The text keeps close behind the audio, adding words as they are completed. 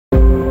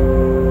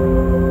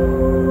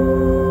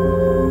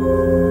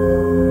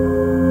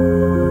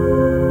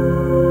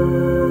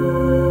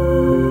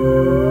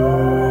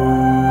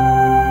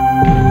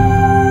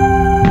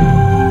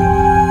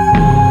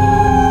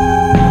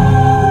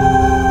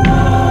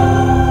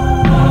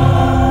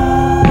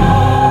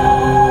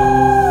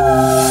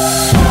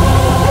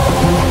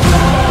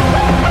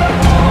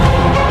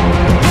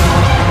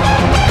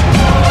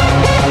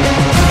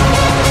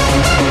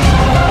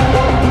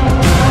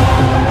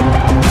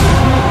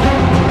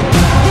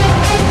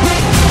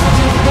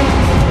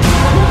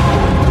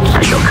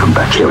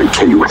here and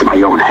kill you with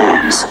my own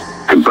hands,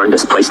 and burn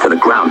this place to the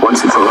ground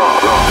once and for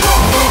all.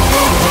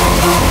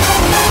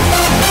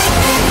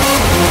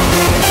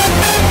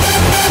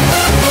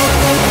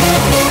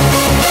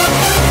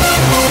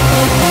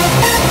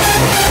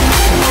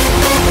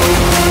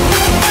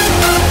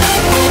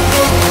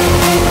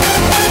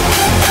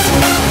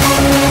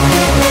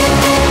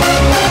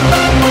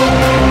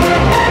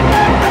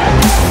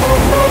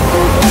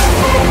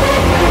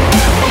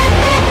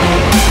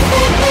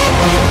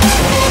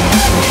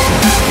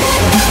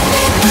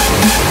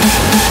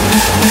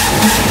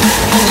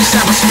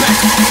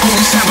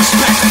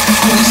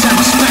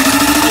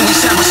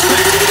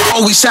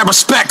 Always have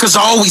respect, cause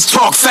I always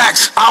talk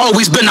facts. I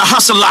always been a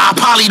hustler, I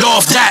polyed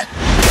off that.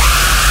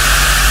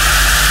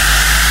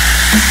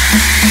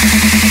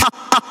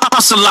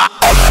 Hustler.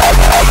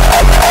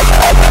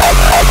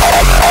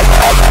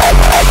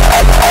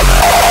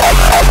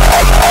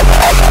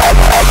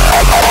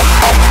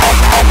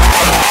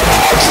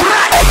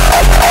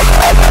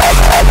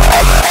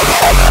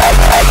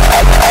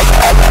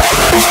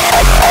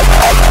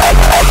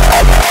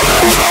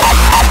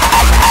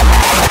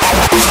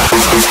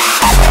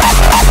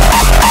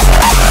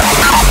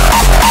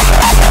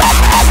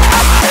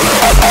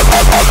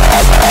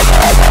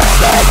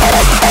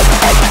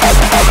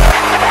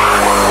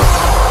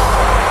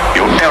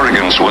 Your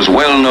arrogance was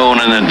well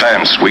known in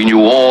advance. We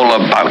knew all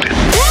about it.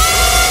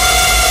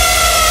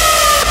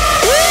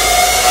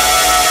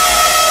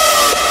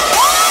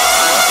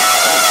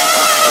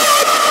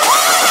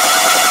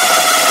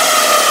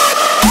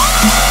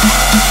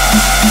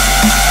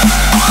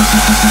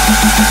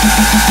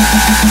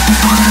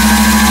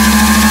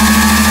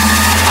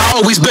 I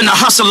always been a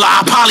hustler,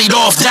 I polyed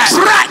off that.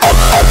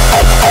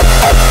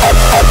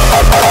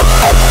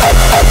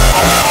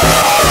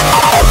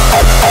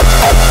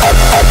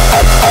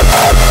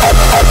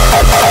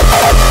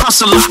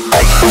 Hustler.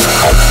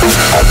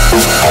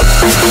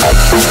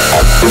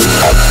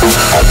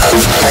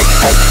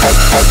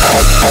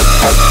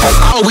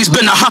 I always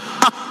been a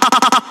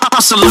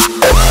hustler.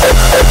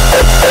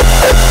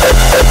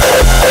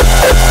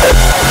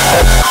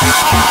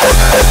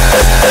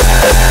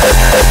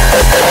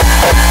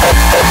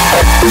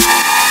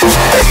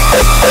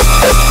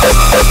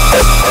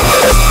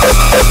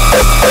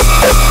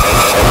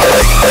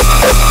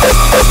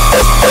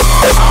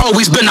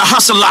 Always been a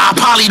hustler, I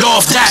polyed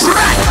off that.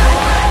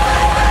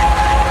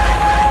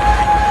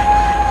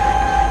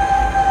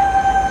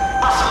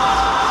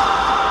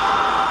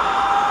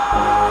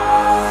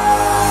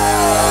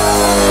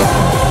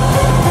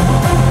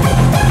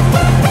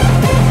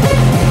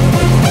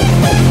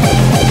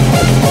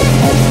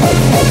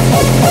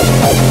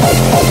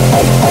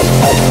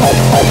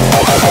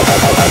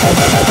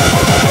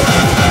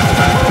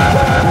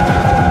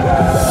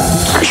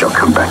 I shall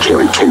come back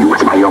here and kill you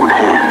with my own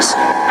hands,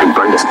 and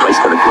burn this place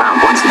to the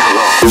ground once and for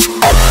all.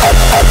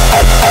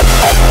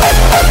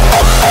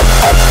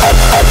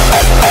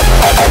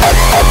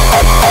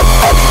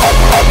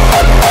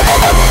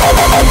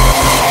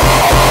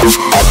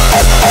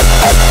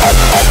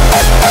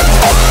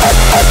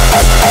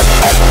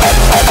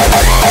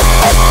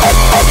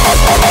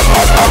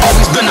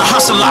 Always been a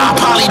hustler, I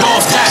polyed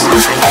off that.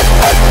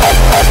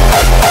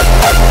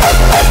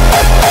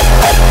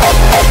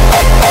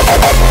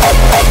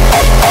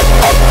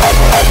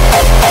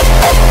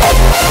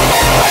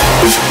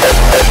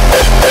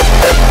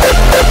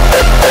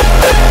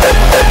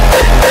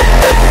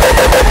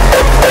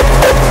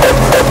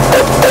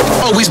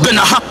 Always been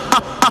a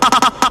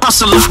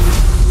hustler.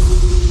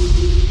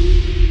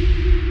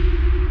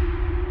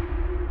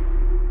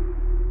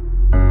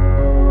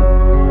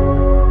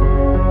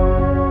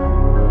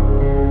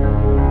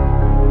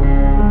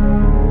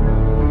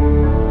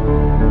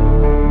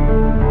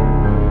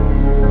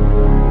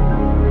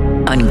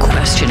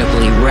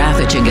 Unquestionably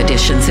ravaging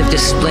editions have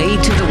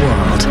displayed to the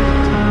world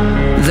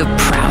the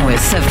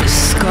prowess of the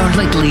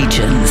Scarlet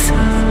Legions.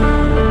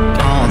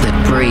 All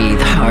that breathe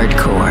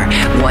hardcore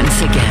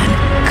once again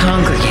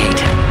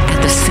congregate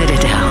at the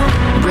Citadel,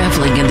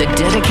 reveling in the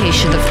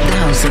dedication of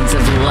thousands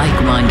of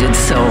like-minded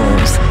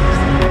souls.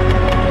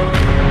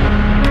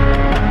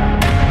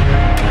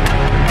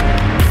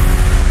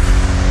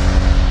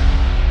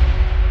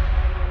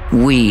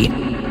 We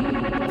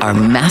are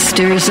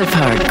masters of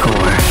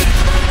hardcore.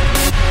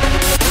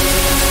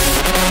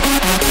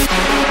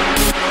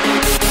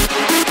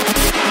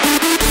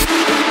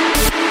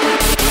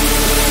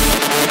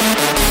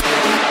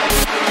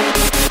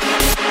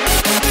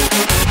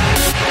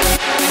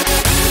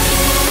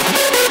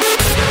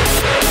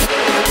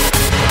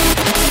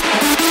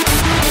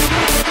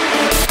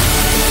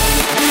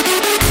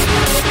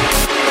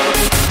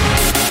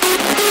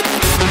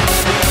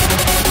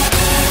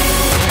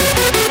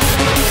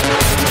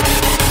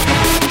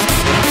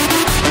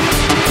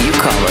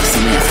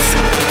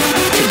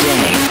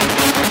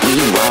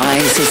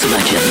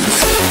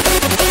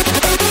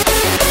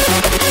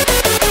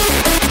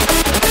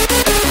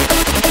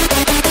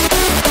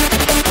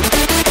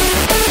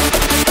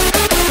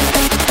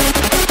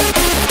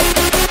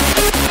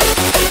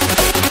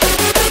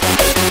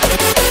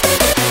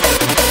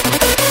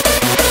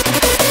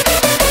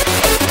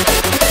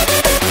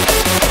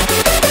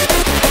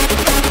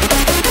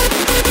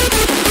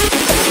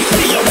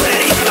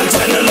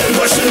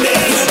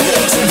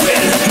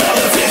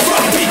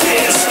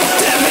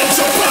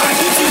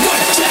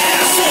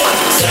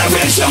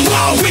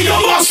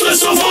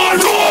 hustlers of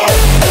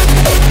hardcore.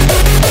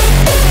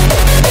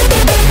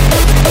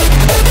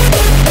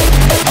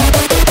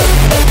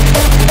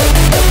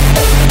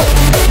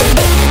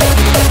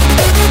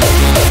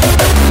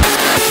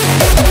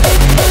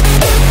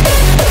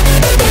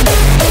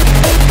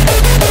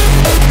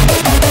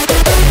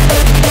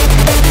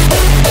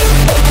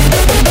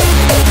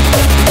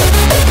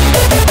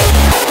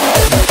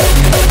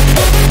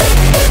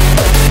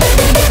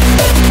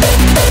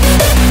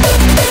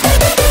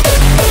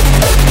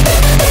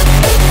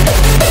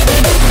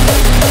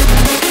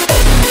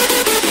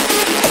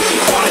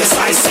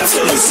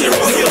 Zero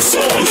hill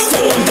song,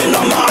 formed in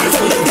our mind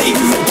from the day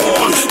we were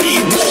born. Be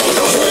warned,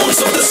 the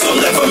horns of the sun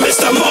never miss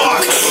the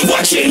mark.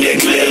 Watching it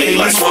clearly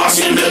like sparks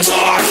in the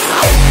dark.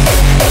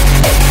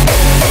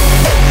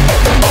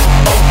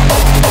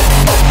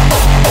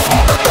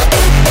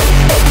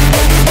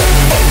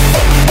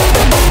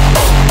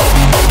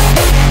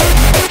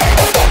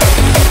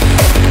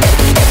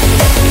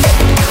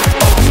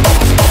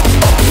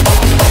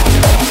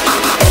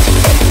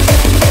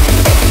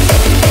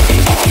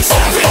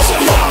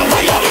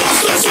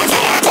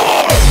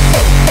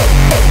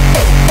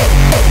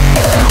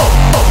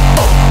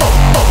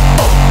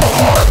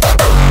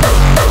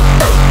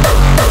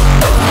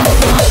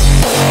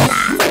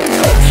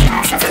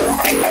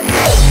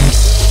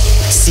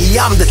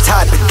 I'm the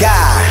type of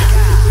guy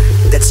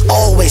that's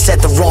always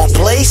at the wrong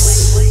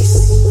place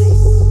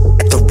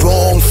at the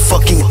wrong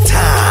fucking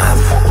time.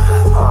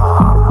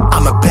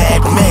 I'm a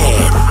bad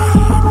man,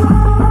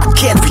 I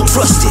can't be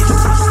trusted.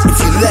 If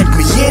you let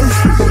me in,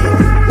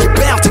 you're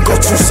bound to go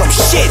through some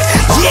shit,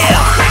 yeah.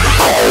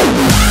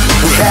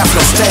 We have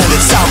no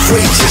standards,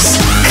 outrageous,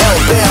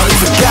 hellbound,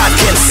 even God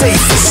can't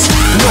save us.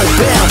 No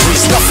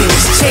boundaries, nothing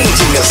is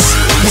changing us.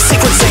 Your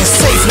secrets ain't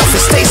safe,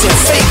 nothing stays in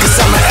fake.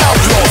 Cause I'm an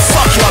outlaw,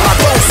 fuck y'all, I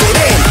don't fit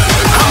in.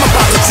 I'm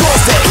about to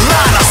cross that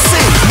line, I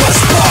sing. No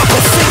spark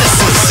of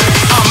innocence.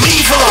 I'm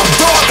evil, I'm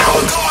dark,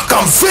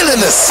 I'm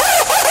villainous.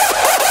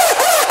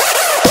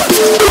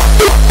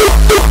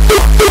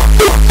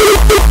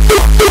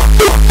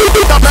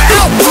 I'm an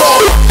outlaw.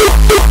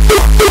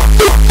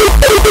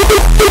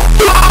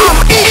 I'm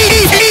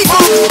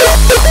evil.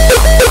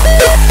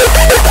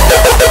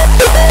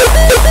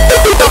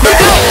 I'm an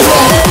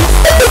outlaw.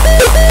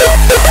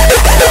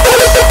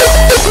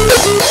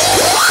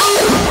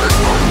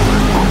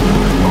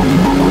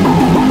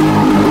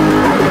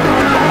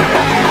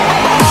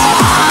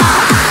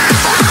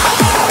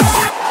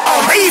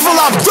 I'm evil,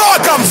 I'm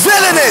dark, I'm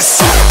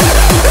villainous.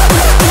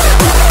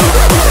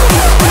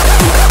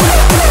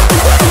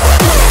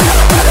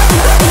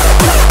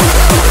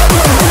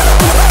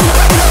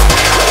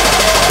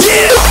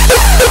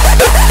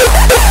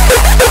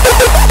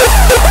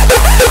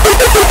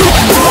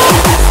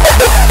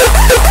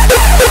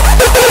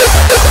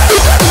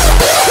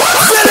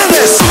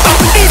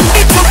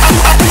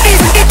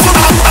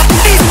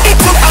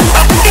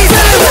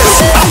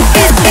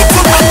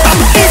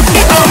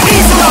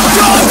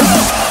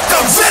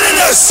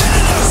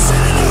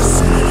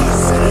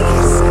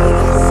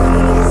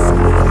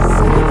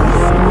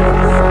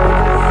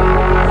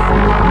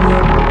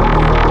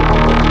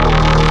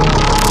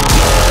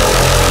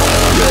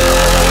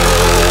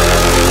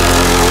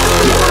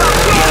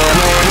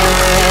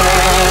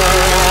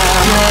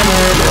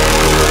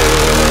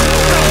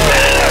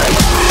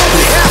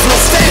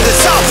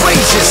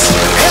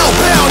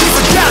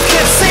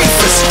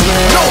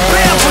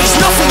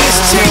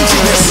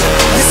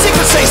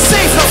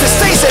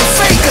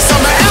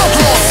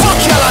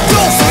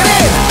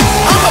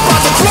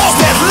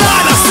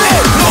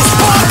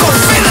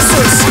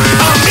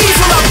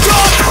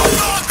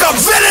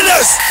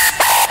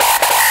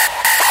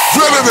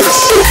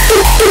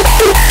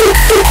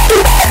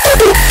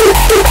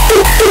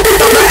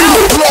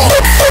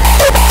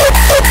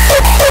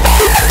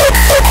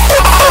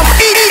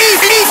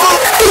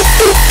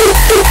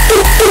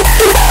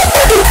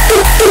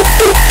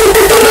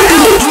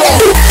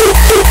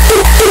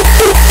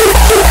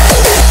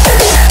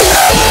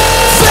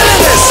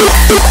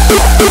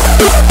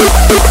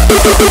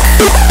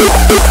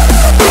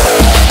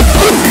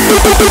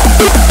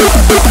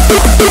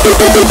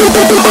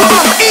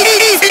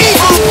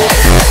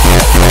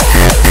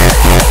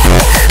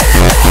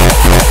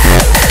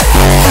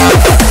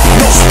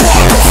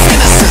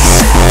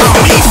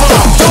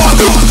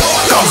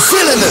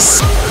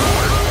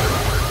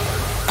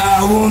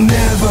 I will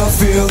never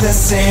feel the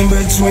same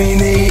between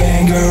the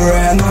anger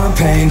and the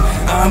pain.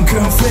 I'm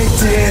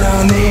conflicted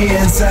on the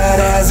inside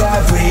as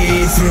I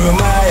bleed through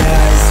my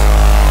eyes.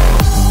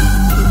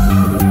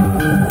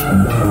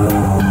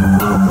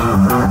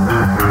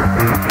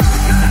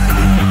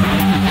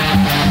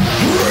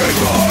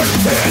 Reborn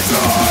in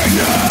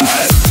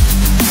darkness.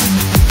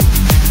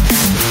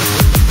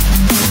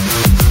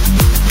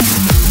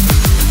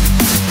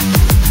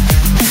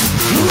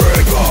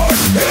 Reborn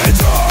in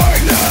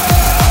darkness.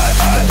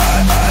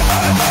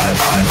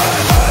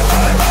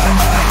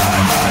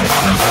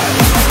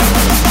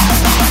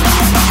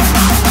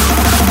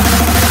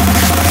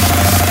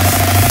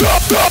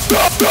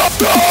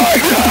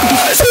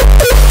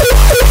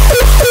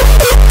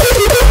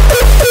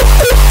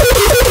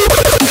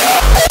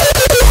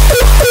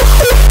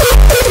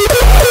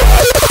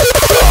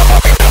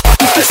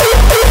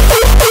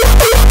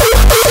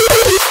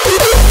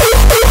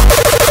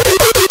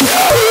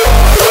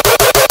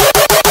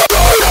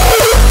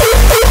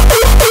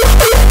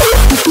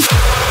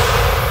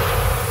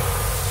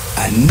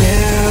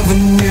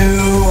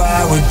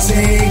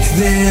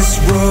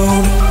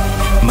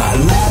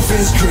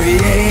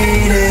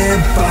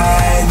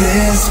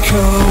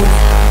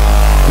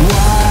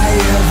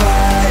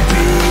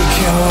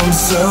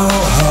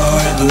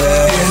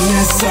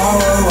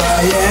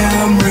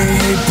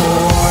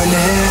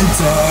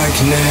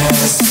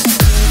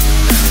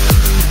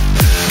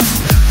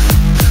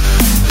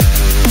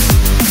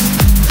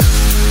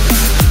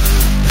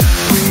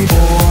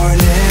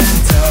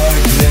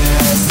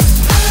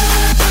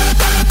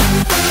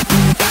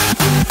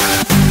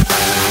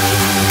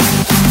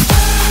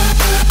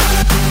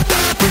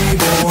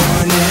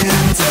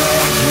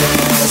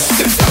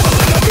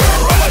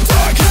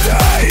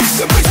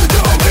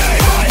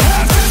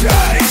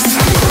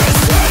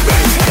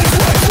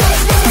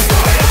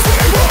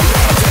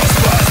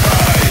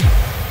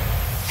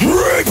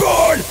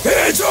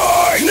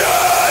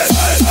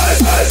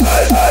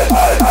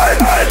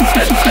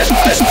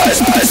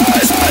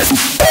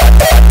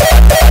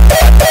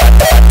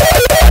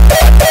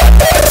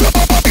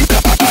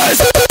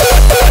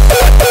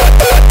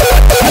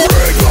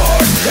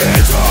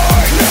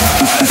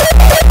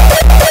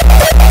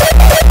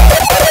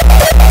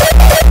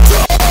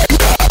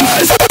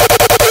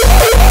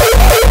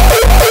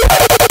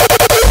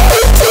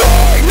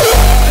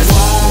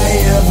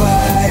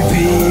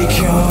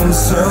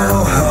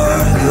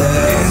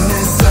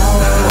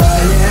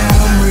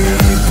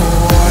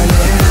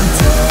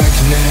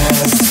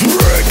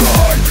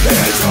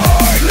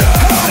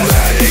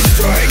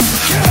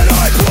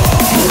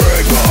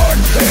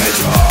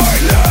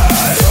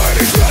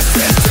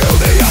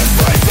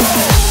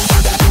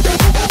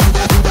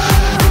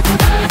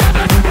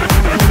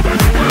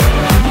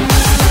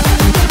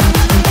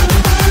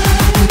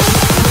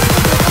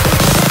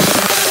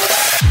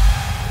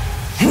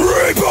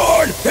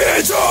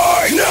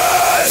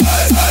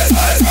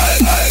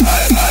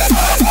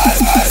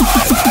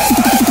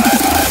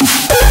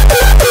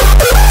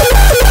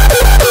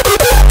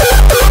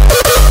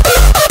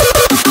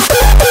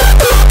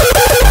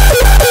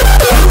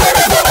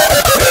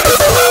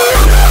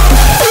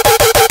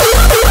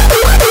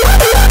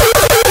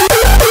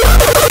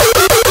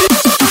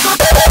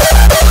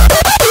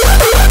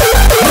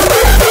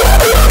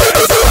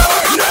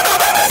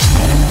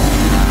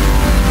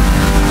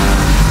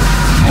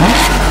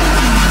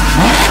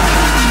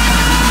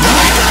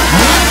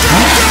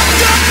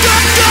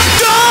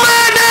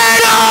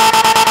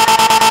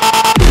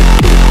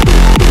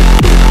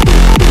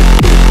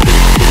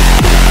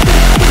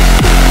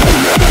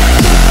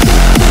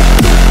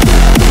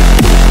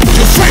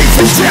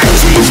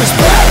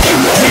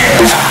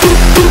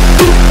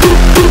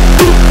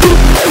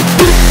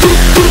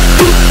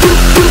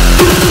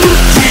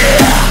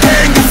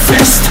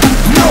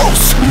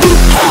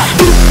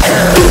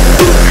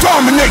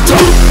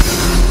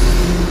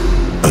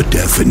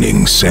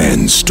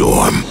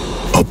 Sandstorm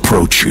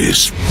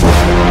approaches.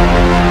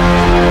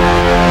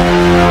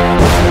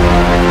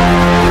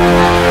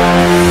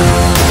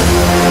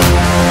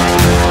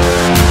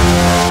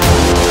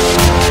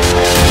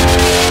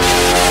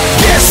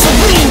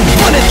 Gasoline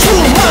running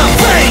through my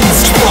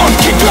veins. Spark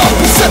kick up,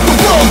 set the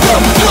world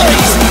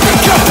ablaze.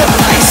 Pick up the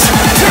ice,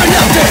 turn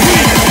up the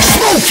heat.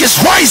 Smoke is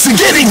rising,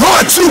 getting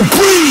hard to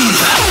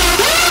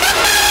breathe.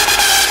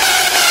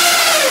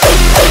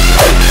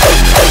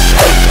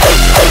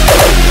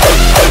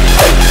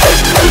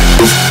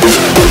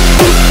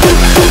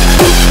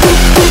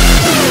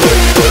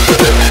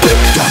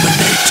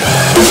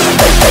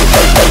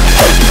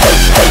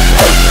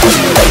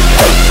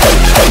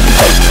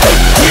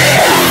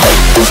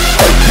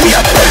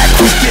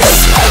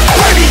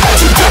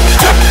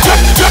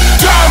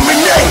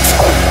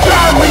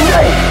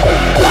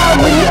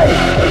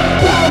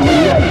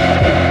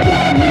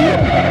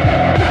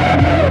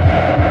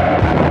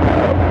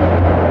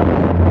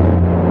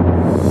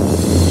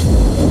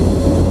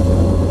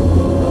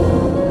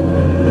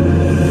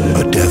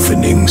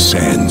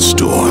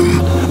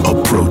 Sandstorm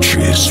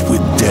approaches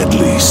with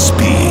deadly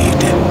speed.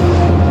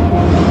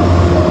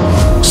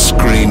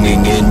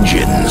 Screaming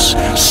engines,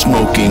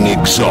 smoking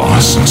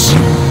exhausts,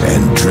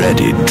 and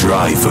dreaded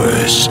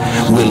drivers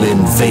will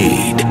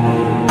invade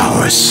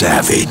our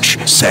savage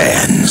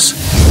sands.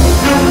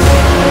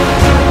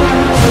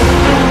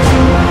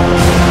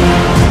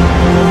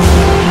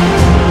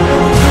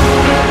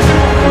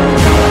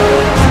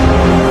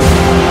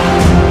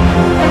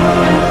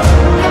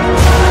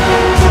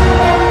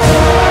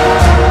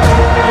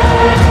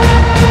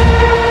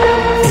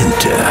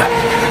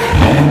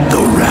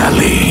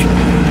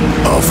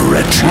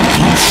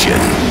 Retribution.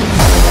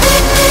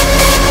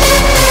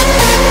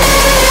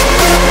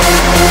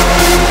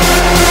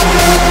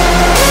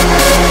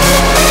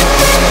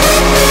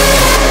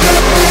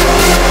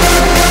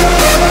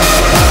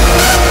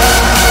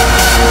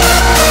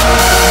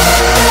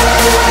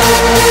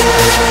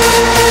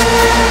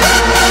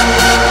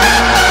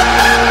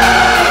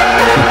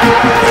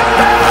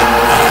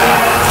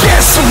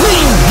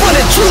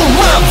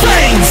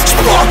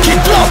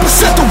 up and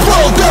set the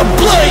world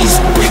ablaze.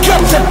 Pick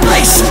up the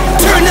pace,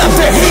 turn up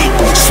the heat.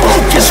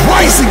 Smoke is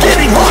rising,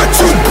 getting hard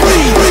to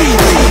breathe.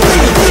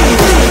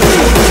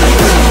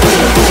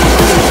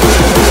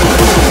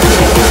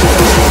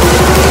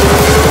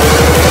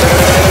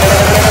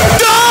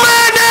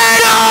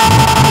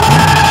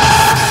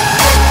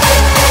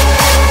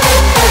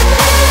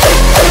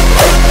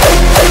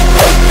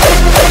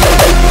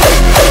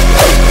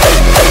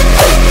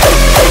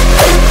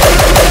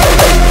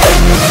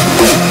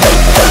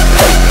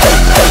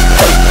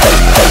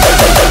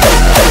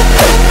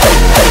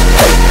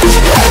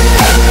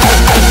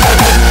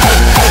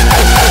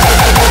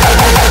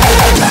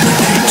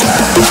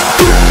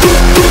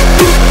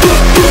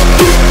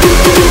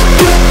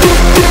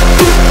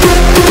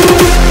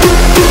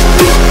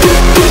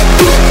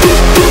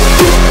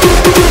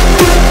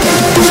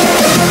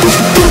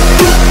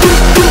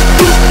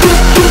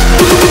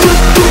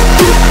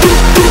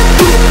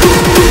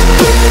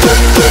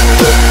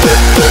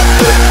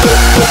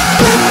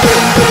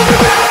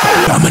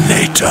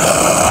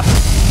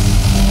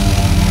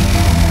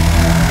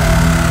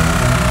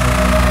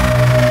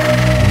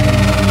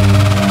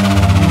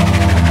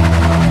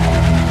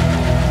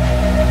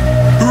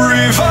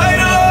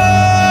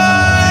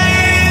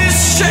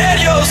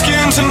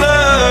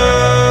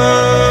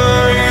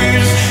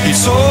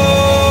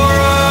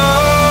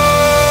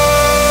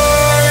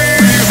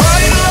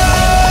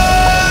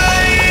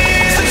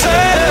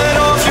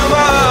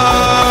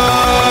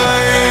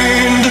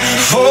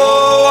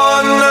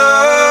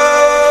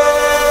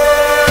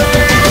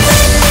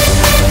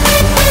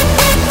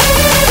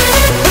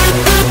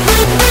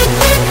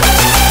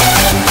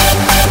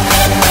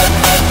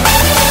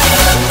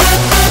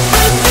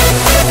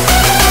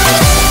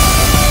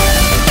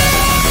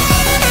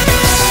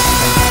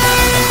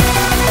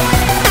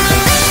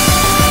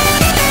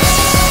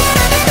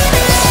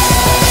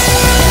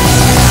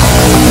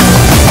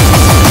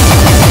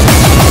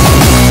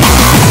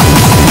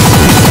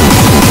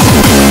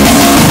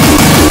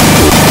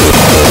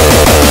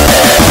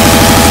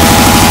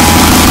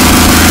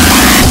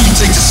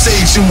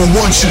 I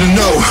want you to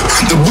know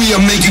that we are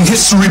making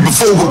history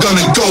before we're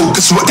gonna go.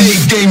 Cause we're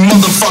A-game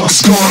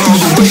motherfuckers going all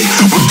the way.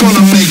 We're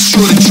gonna make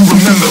sure that you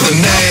remember the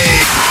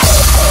name.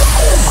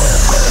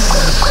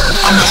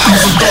 I'm an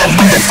alpha dog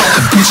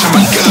motherfucker, bitch, I'm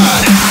a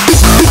god.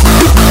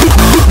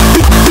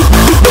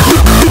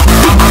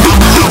 I'm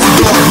an alpha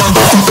dog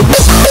motherfucker.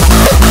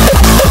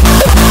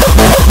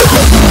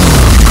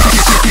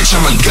 Bitch,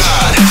 I'm a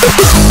god.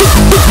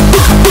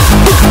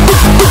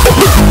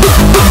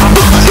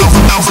 I'm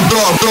an alpha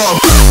dog.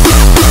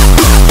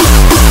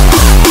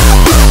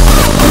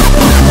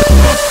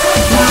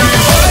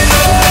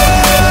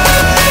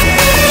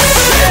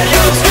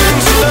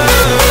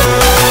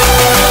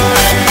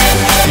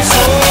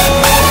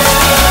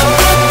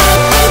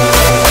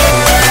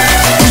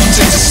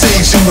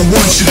 I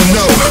want you to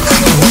know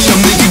that we are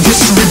making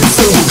history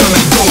before we're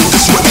gonna go.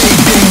 This we're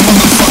A-game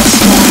motherfuckers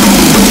going on the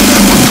way.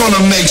 We're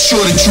gonna make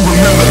sure that you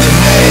remember the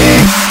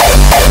name.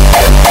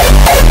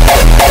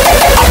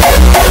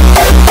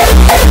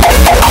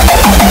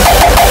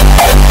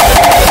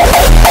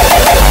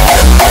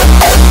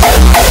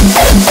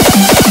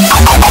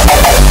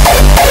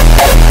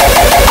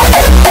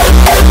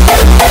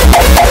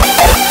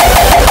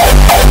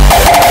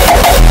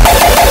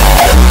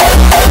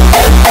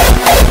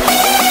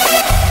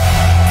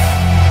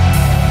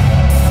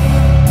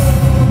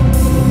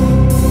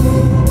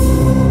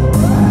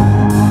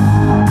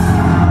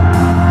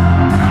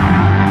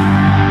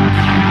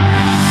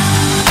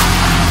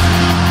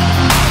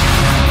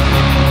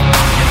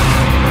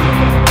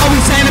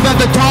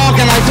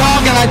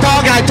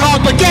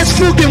 But guess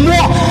fucking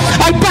what?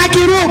 I back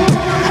it up!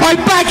 I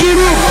back it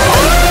up!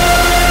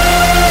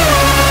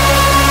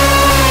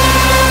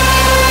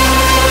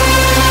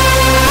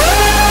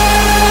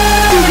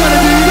 You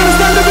gonna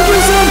stand up and do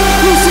something?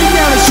 You sit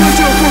down and shut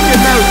your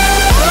fucking mouth.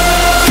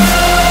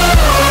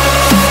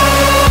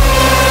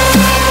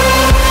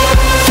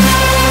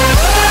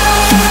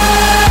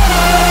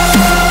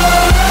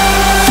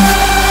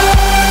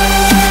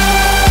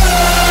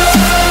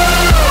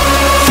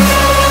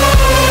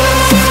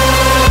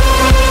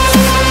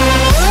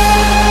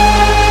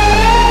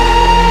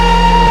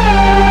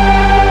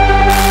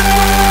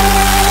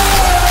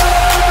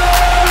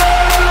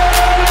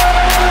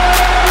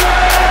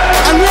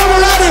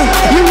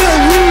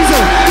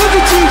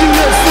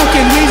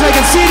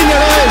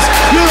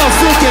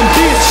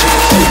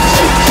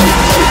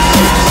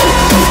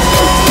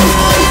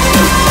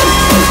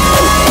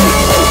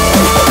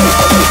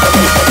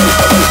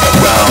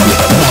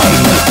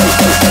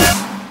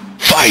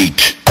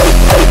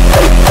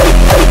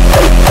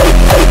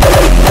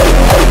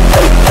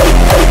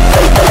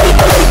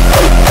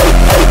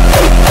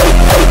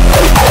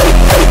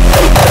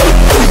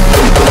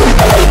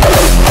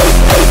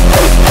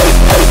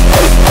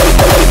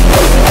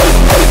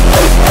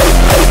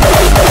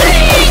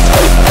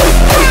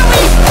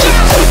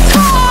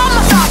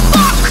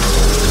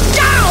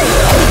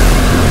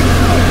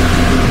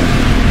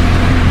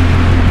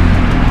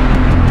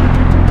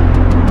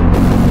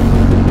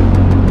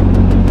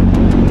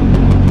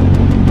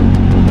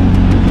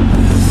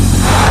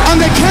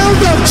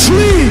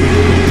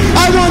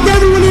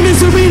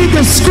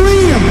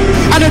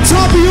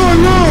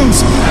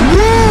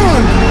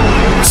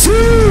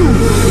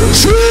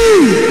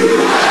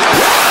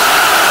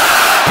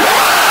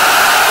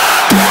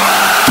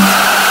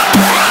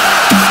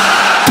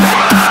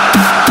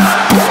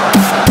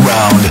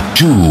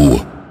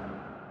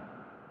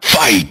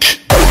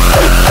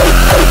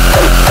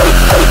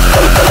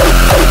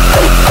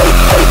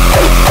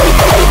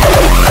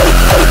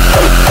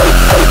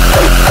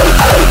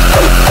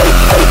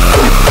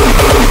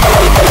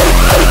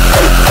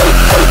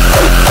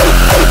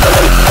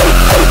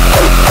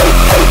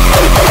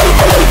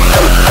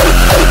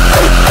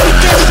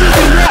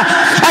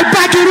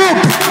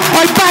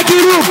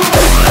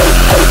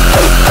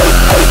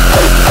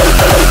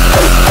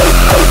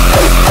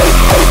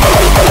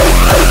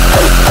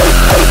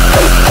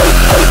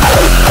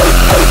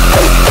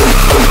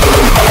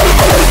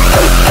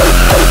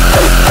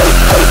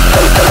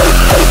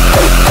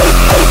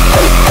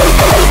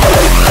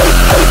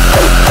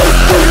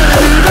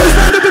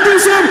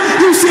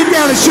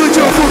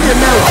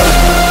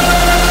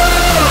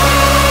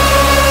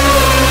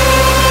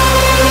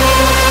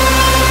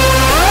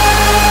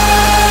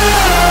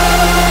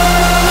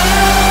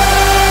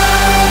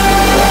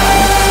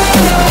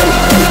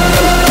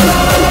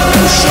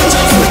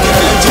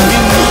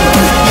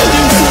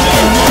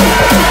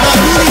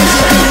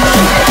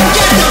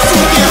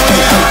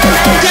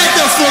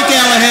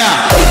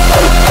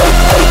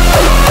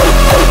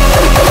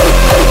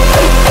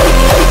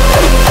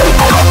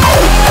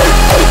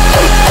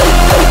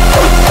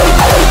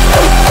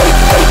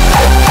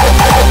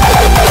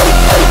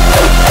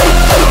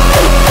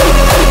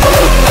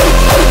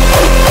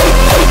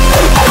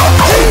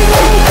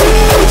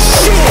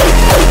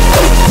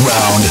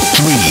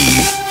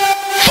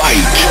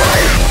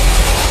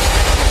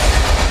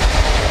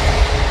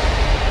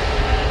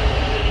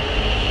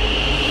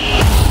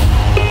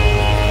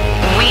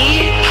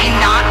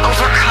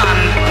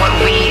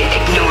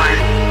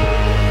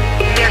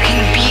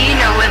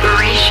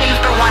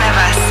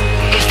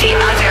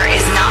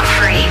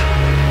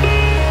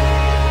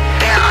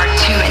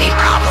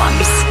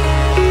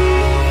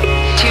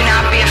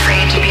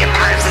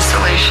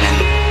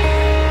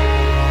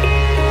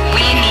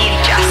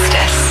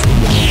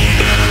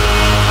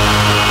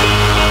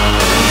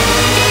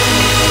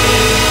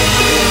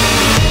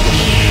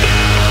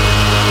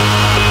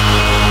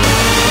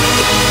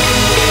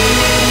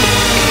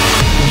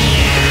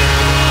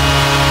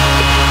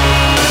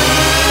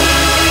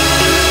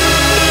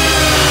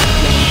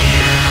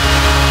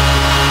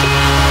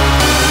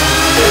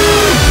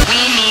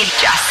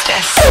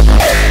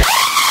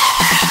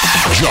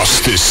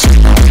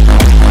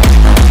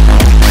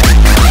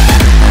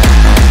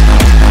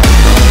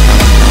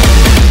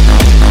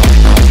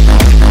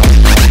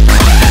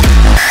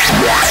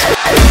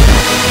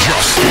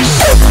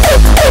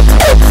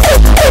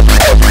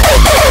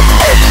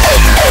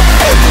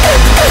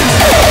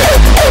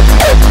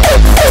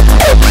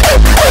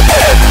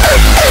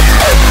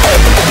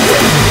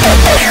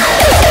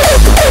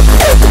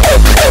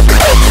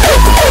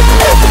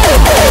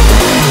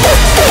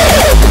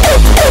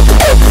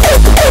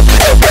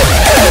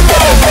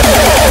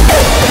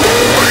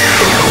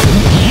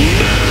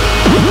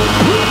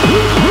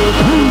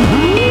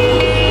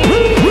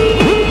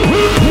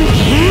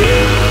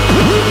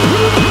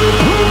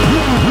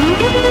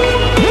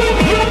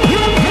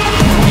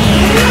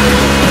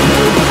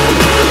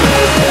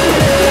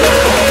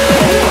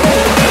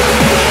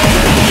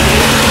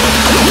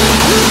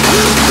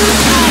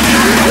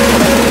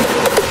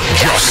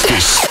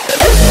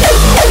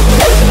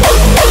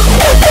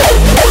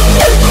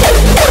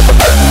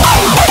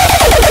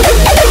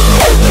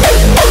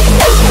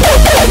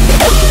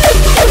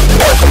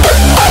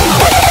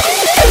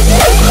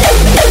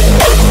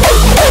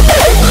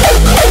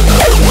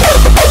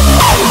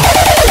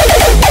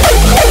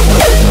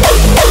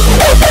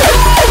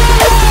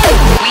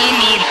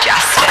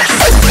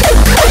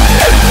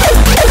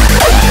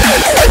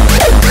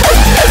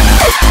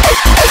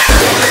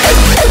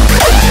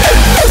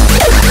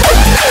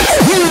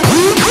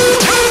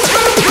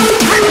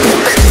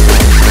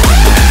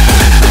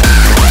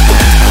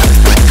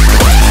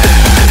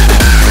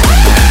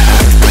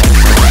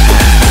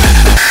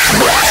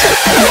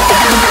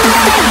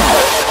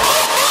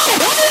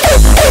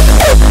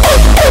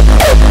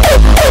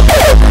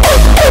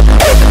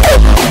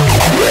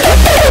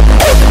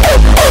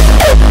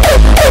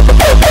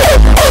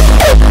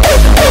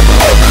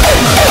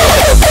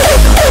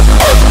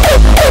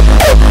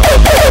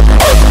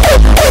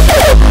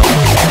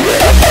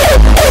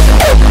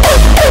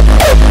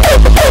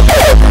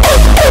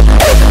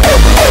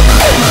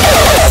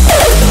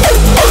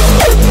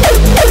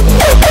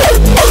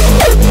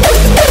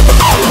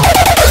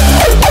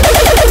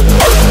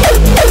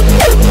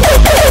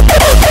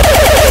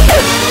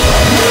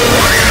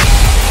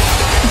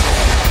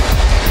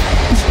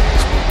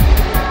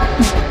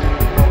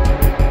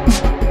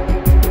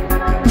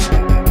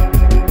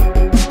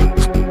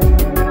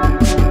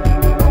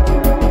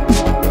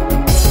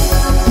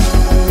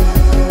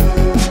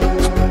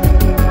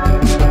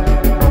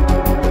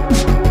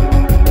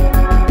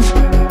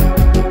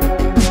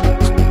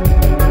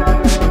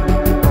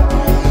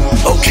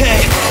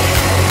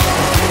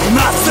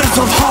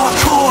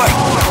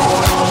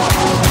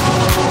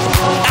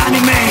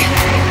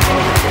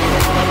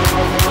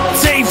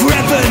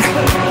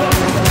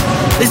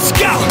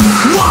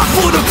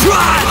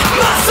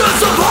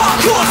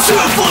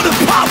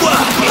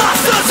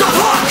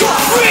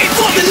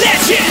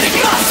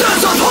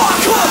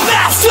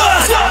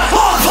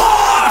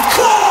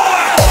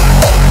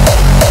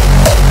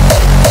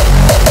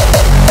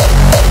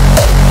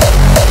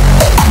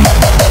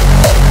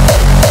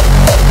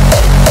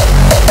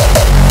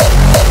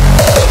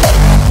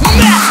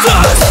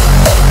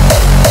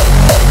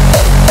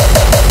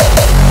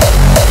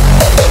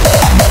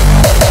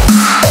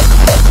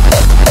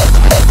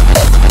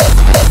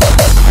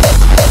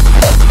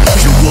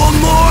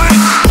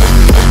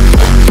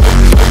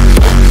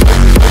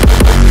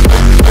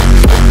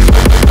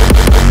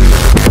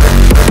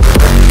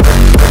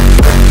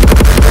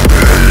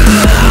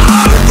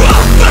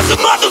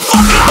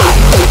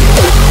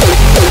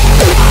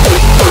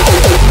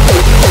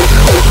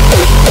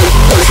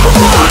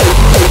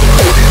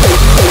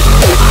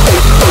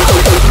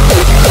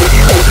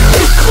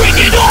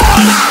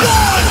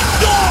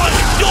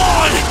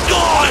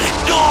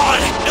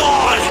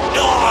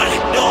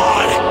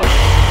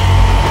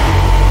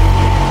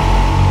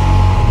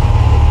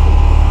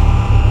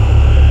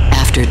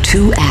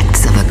 2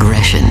 acts of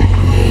aggression,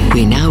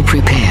 we now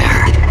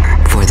prepare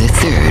for the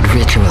 3rd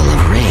ritual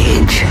of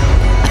rage.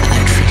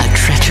 A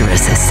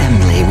treacherous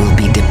assembly will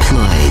be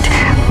deployed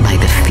by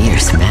the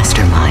fierce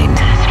mastermind.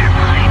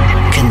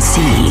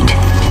 Concede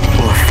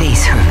or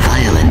face her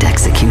violent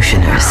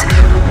executioners.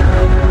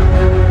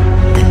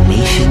 The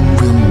nation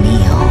will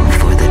kneel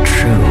for the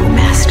true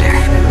master.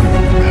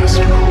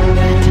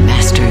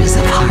 Masters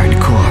of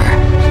hardcore.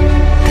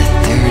 The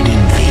 3rd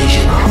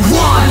invasion.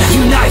 1.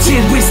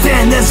 United we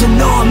stand as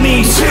an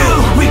army. 2.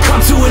 We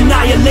come to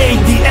annihilate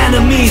the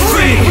enemy.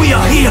 3. We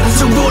are here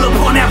to rule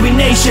upon every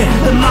nation.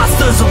 The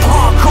masters of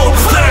hardcore.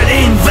 3rd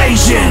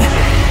invasion.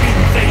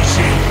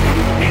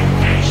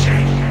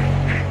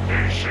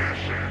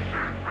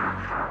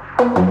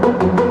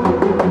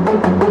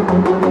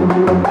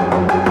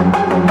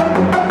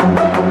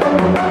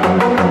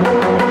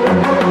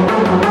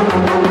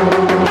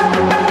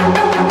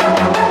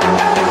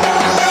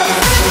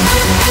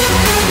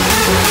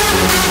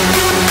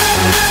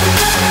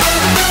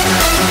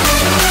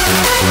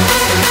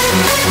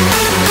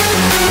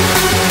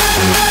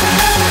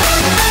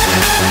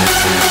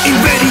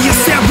 Invading your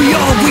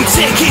stereo, we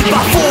take it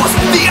by force.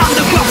 The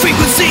underground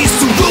frequencies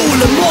to rule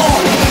them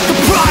all. The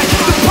pride,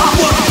 the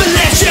power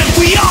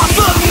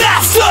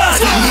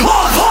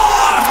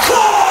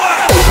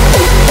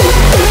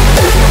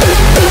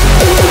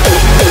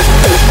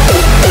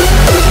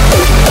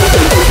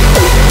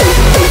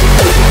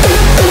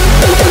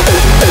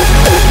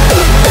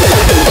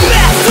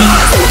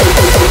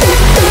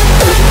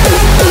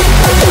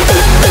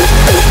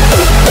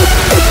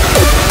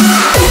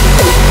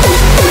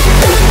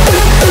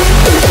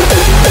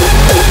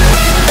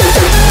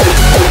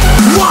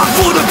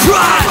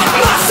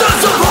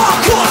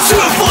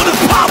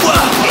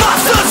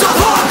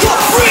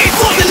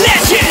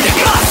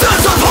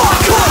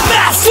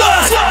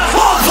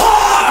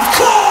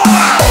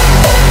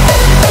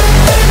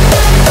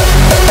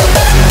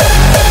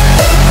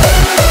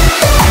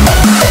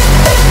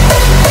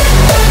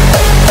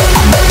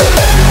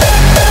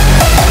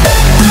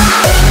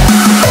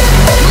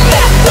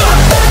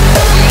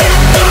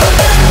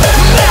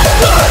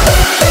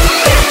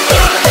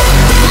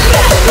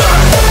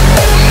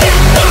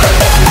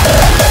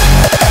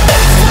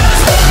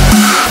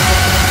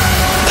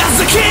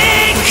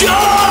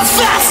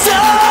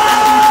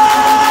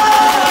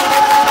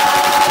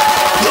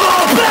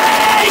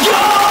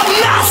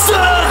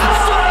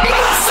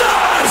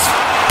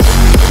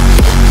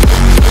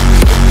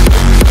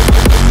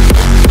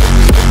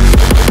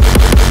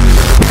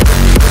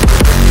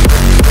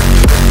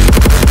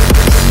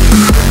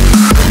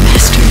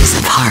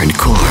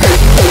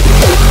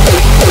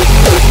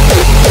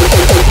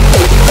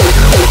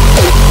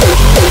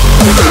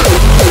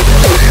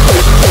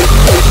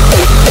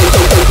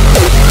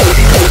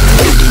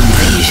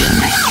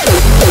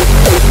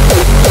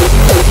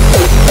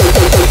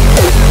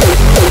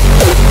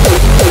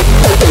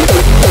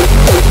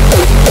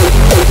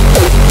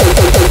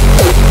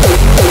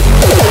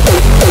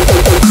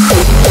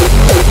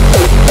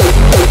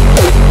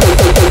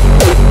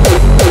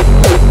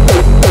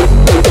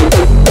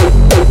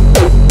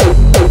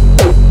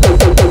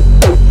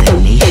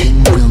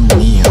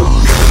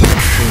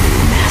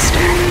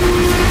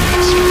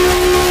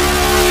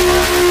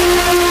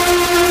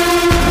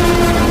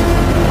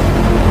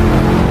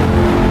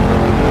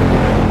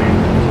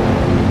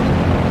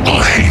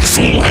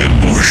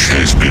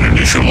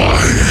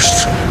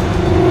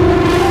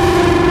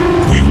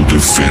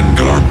defend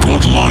our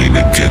bloodline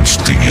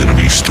against the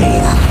enemy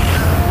storm.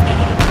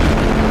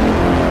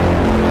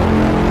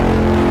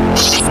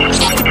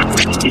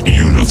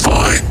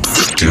 Unified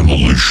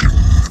demolition.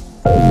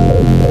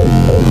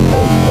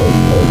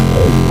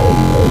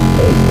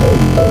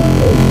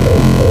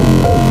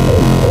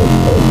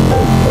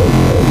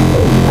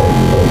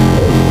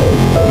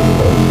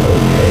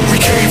 We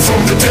came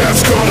from the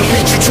depths, gonna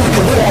lead you to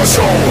the war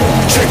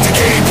zone. Check the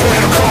game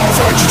plan, I'll carve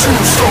out your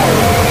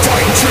tombstone.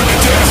 Fighting to the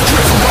death,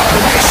 driven by the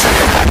mission.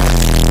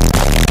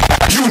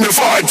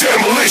 Unified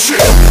demolition.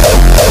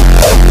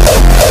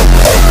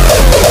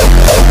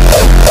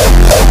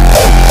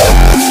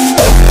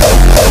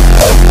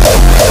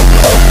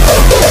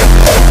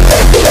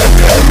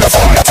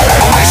 Unified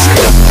demolition.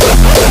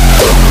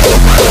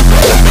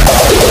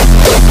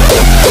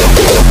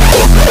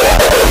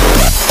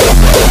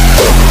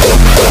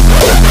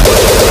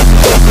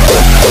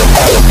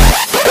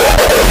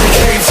 We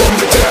came from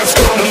the depths,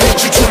 gonna lead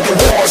you to the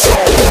war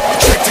zone.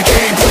 Check the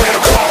game plan,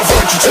 I'll carve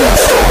out your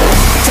tombstone.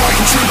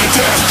 Fighting to the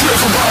death,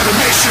 driven by the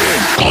mission.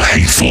 A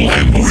hateful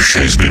ambush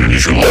has been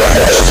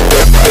initialized.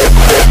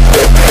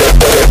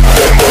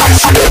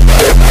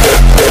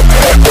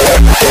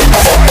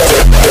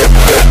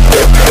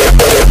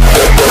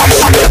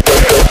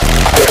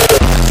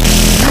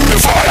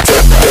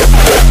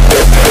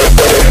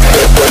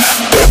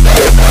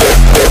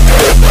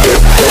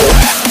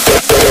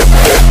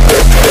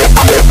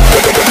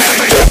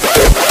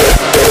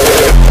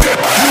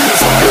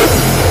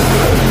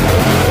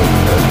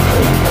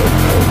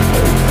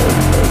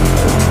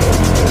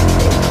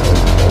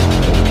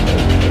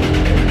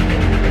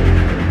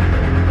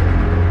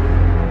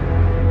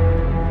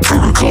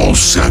 Protocol's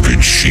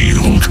Savage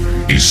Shield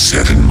is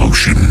set in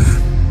motion.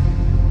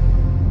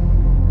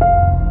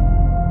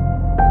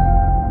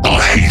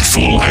 A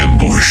hateful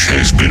ambush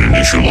has been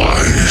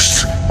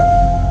initialized.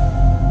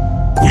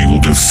 We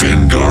will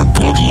defend our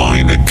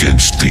bloodline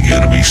against the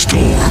enemy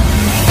storm.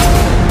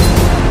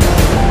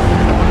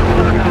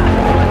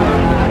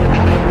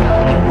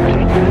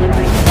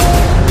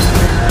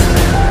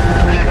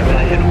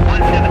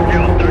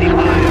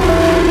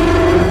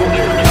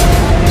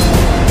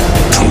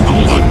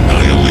 Total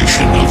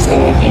annihilation of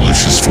all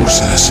malicious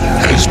forces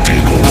has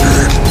been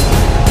ordered.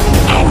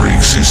 Our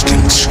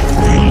existence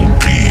will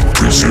be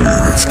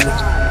preserved.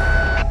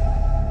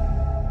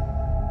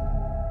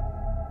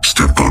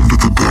 Step onto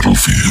the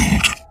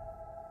battlefield.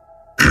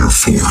 Air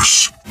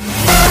Force.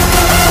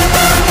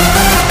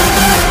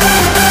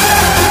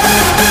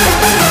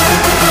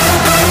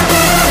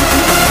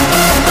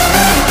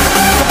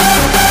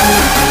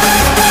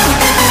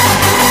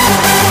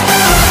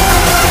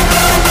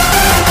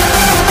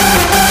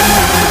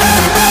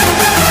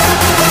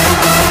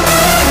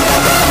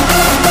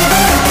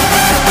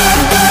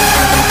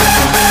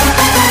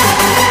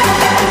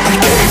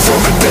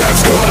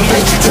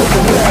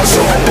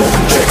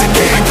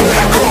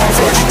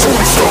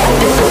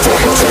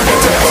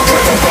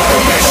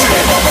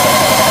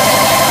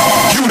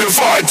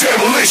 Unified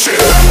demolition.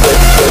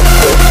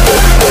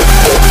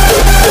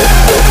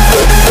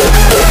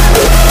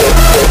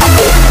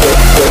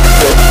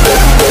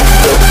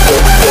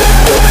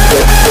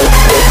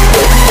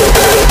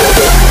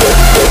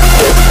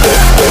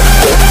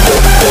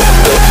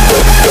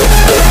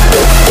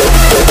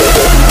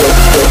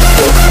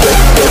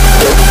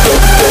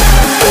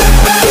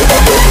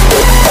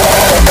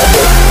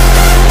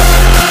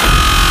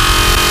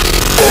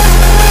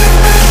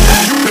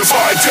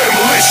 Unified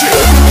demolition.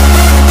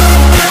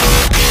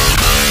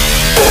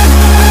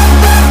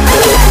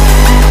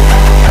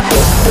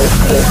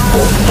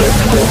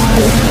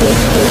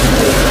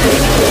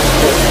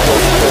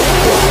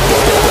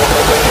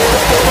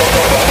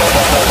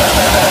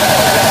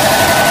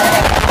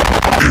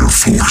 Air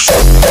Force.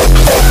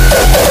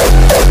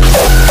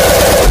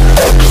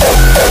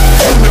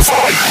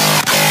 Unified.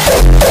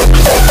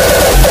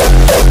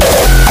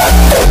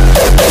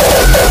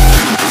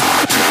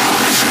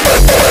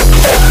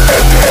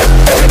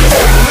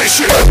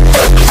 Demolition.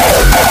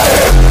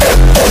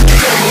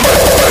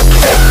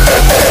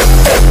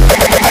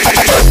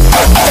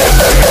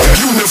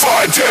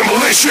 Unified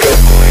demolition.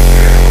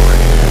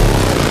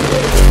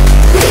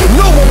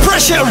 No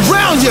oppression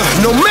around you,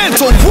 no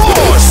mental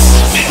wars.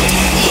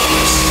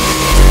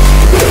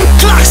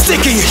 Clock's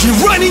ticking, you're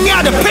running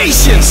out of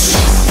patience.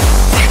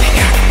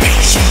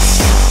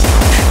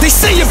 They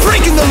say you're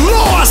breaking the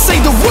law, I say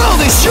the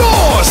world is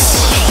yours.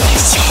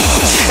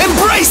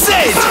 Embrace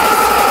it.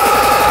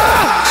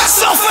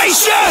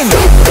 Salvation.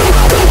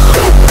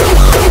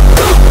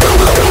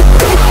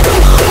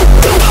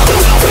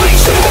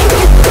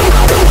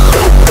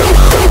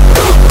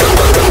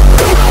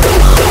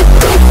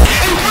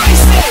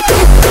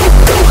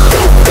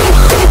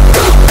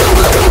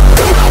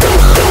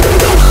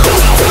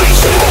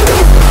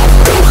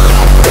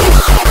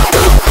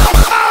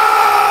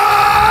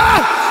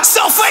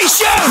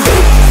 Salvation!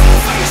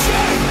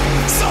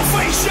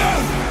 Salvation!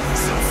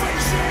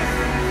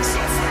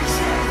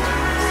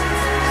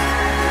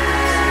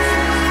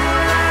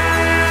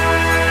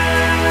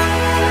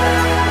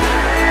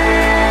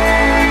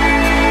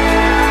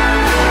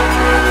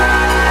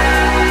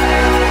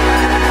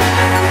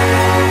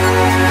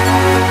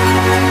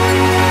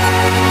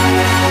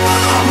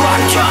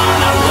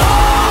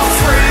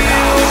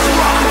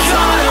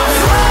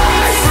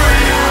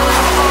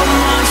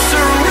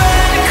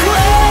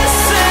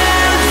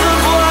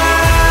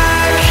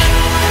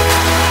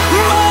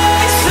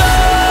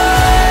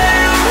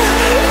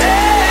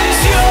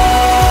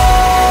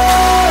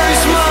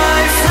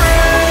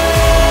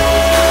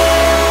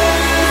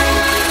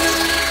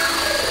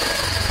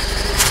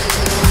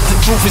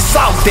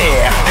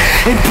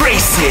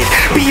 embrace it.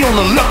 Be on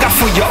the lookout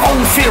for your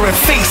own fear and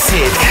face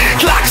it.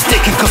 Clock's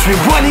ticking cause we're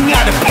running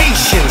out of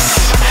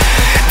patience.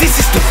 This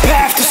is the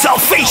path to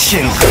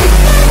salvation.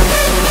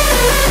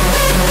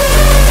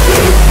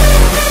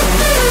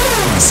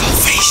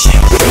 Salvation.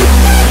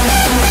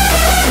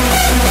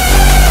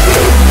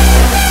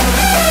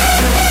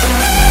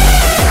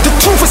 The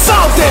truth is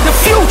out there, the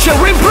future,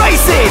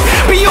 embrace it.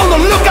 Be on the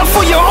lookout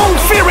for your own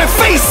fear and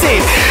face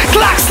it.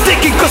 Clock's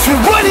ticking cause we're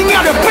running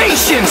out of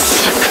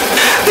patience.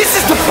 This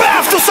is the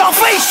path to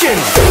salvation.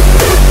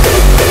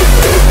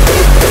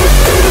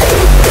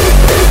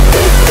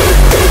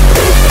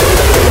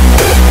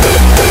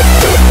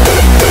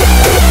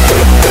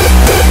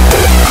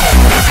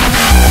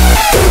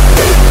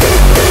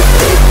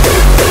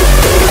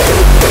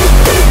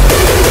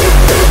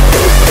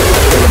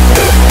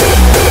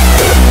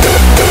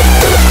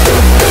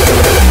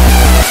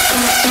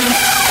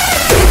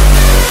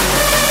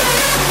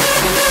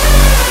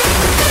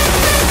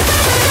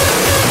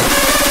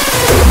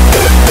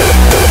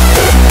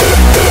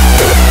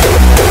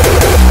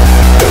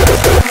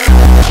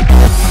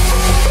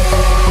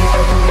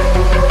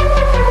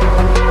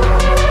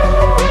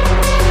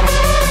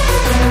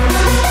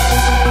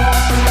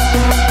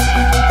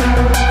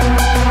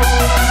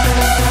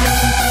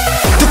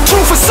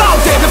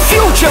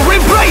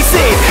 Embrace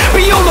it.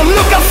 Be on the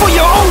lookout for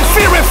your own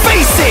fear and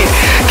face it.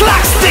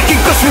 Clock's ticking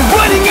cause we're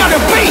running out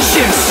of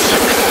patience.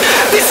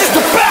 This is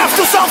the path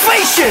to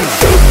salvation.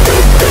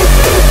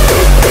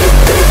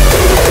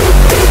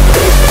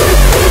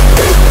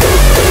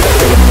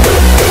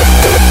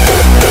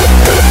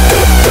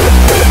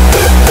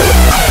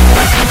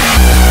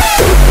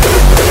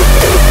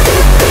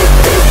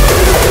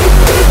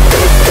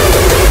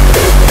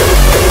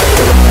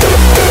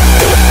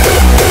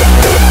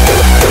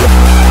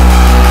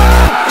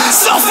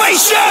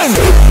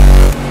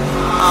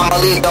 I'ma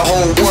lead the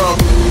whole world.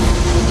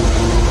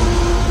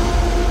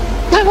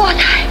 Where was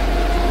I?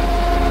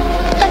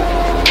 That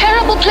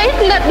terrible place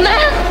in that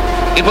man?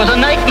 It was a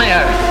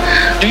nightmare.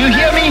 Do you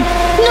hear me?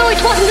 No,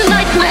 it wasn't a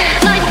nightmare.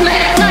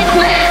 Nightmare,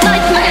 nightmare,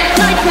 nightmare,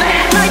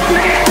 nightmare,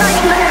 nightmare,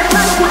 nightmare,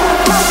 nightmare.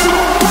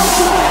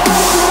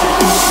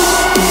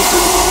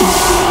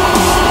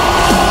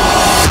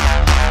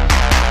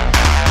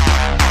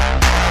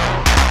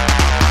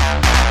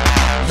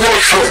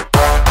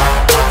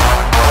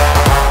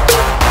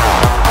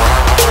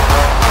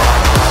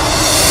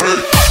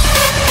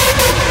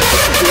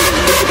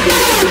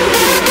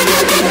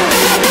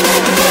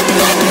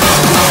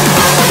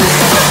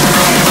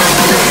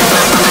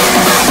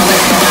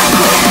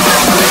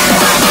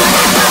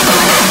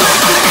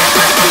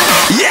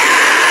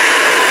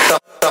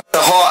 The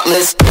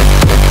heartless.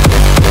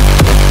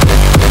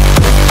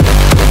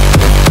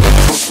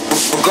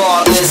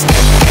 Regardless.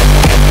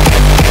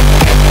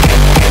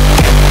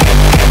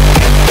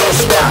 Don't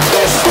stop,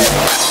 don't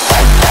stop.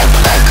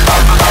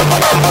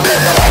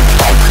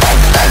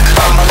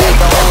 I'ma leave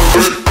the whole.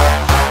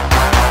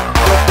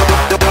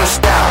 Don't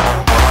stop.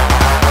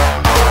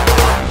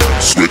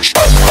 Switch.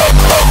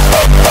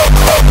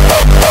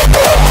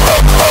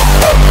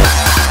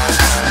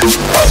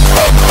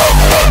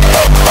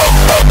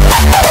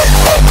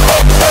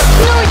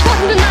 No, it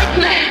wasn't a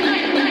nightmare.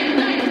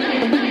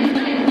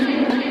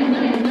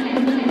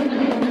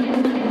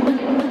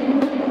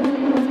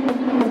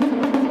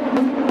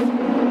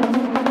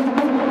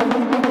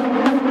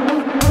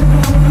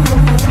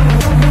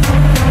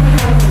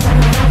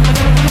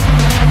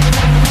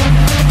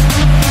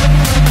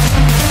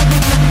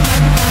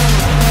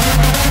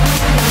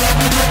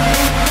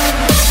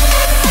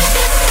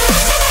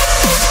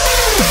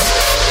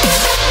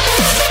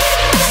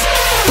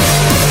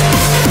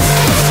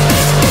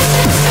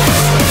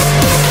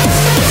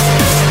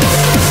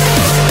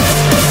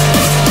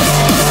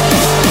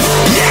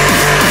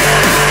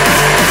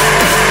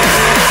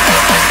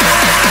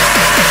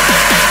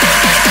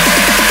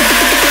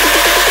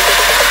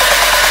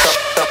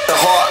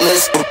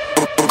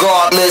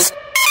 Regardless.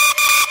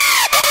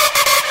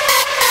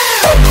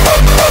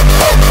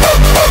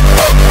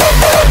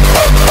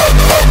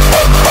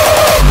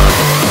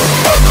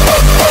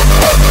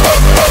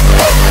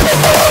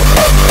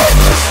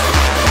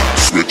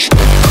 Switch.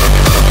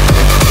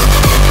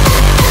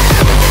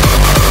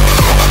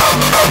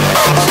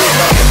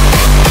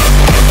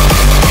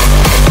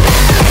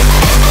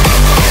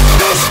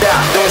 Don't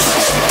stop, don't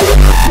stop.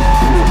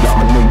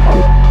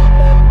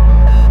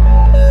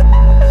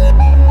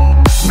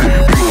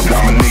 Pure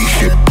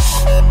domination.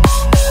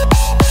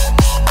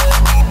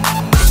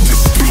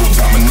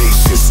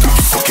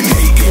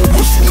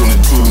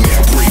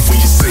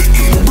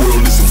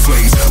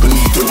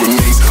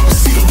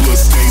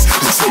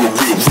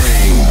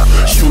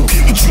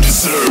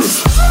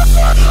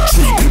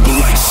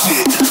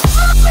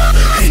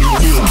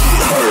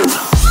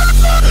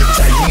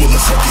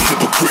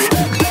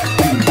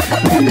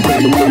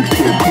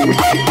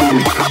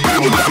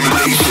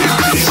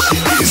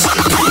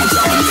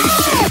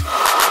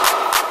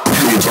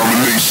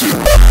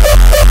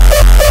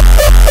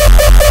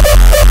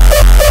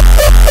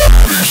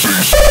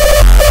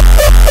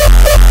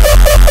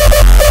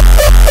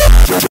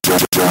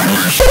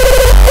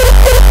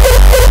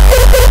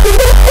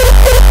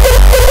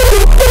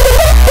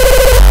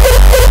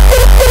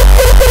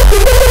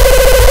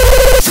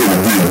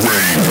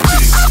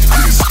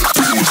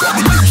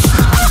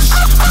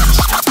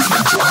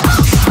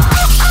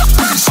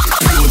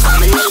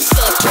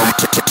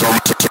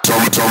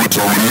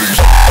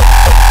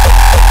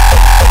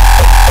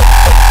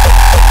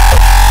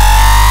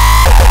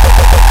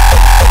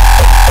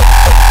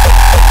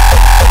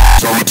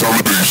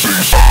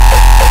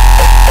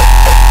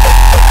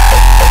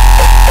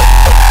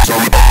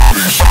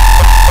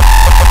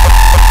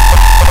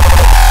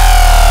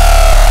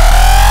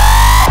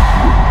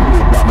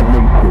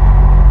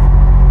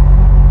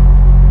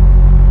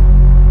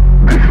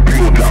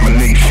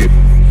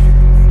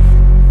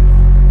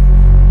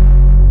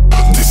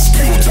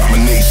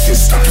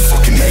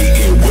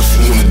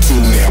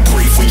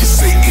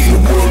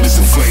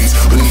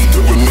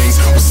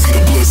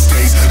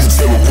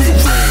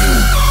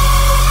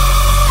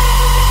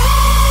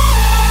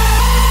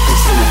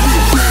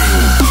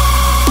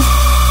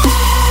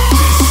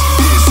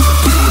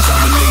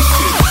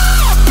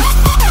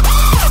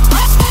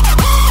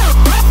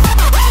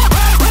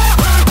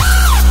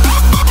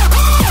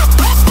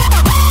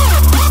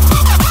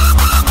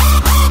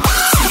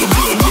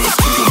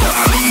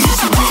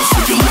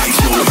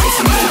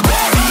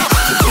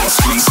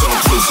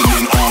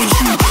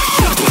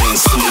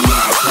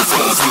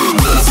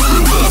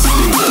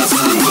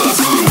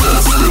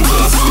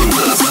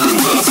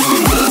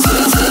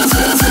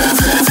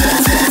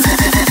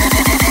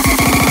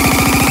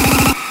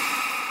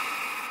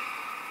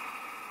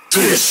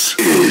 This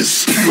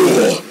is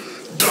pure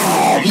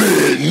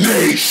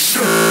domination.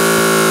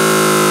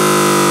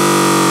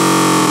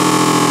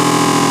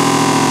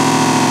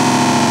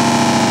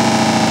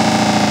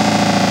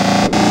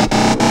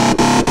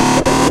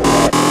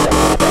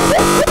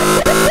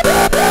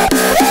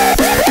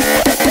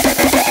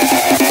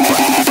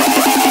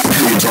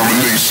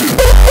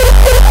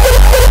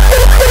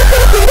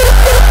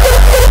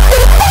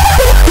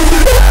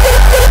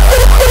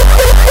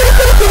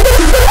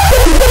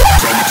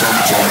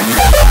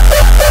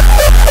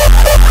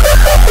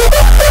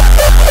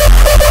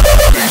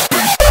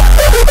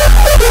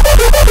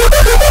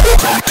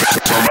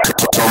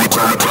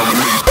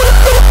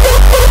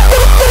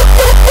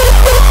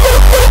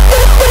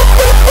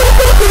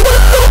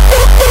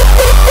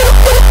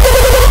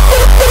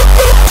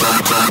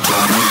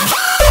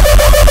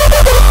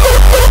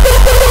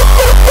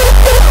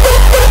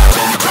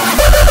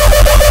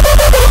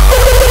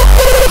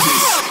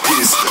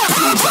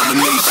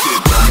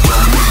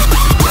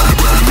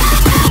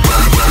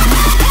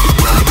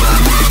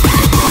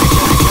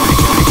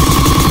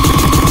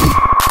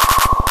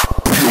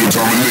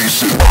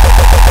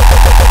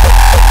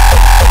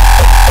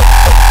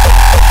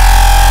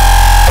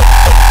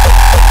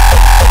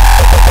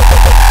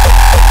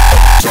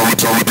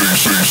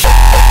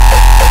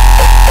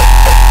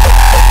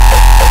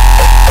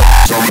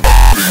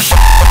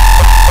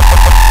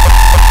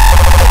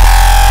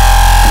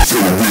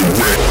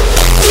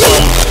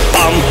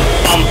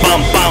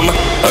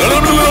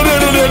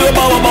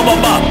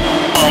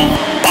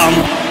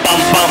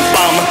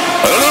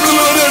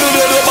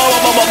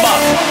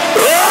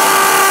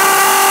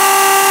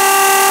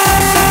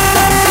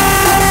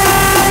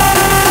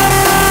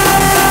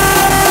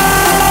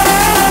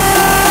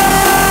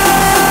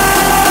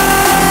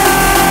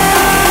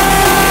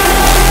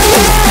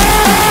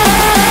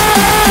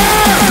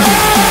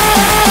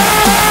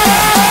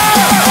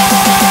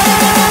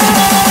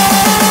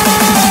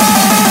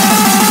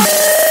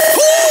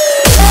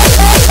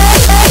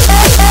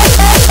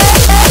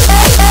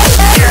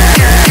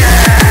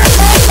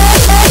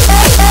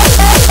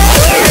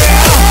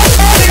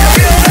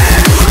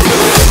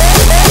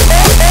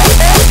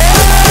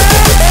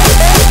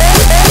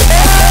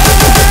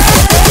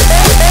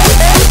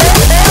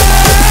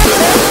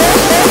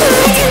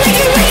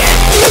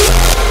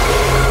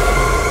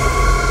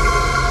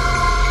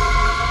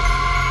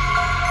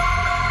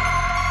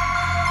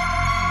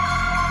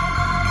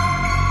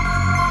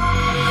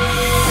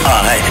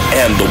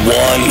 am the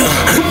one.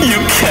 You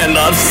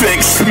cannot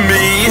fix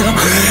me.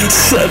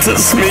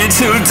 Sentence me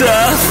to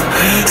death.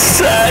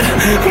 Set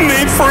me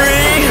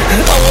free.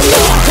 I will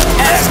not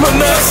ask for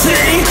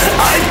mercy.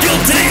 I'm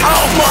guilty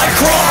of my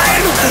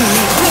crime.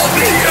 Put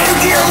me in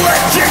the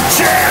electric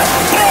chair.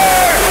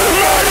 Burn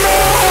my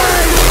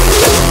mind.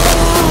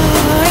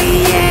 Oh,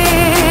 yeah.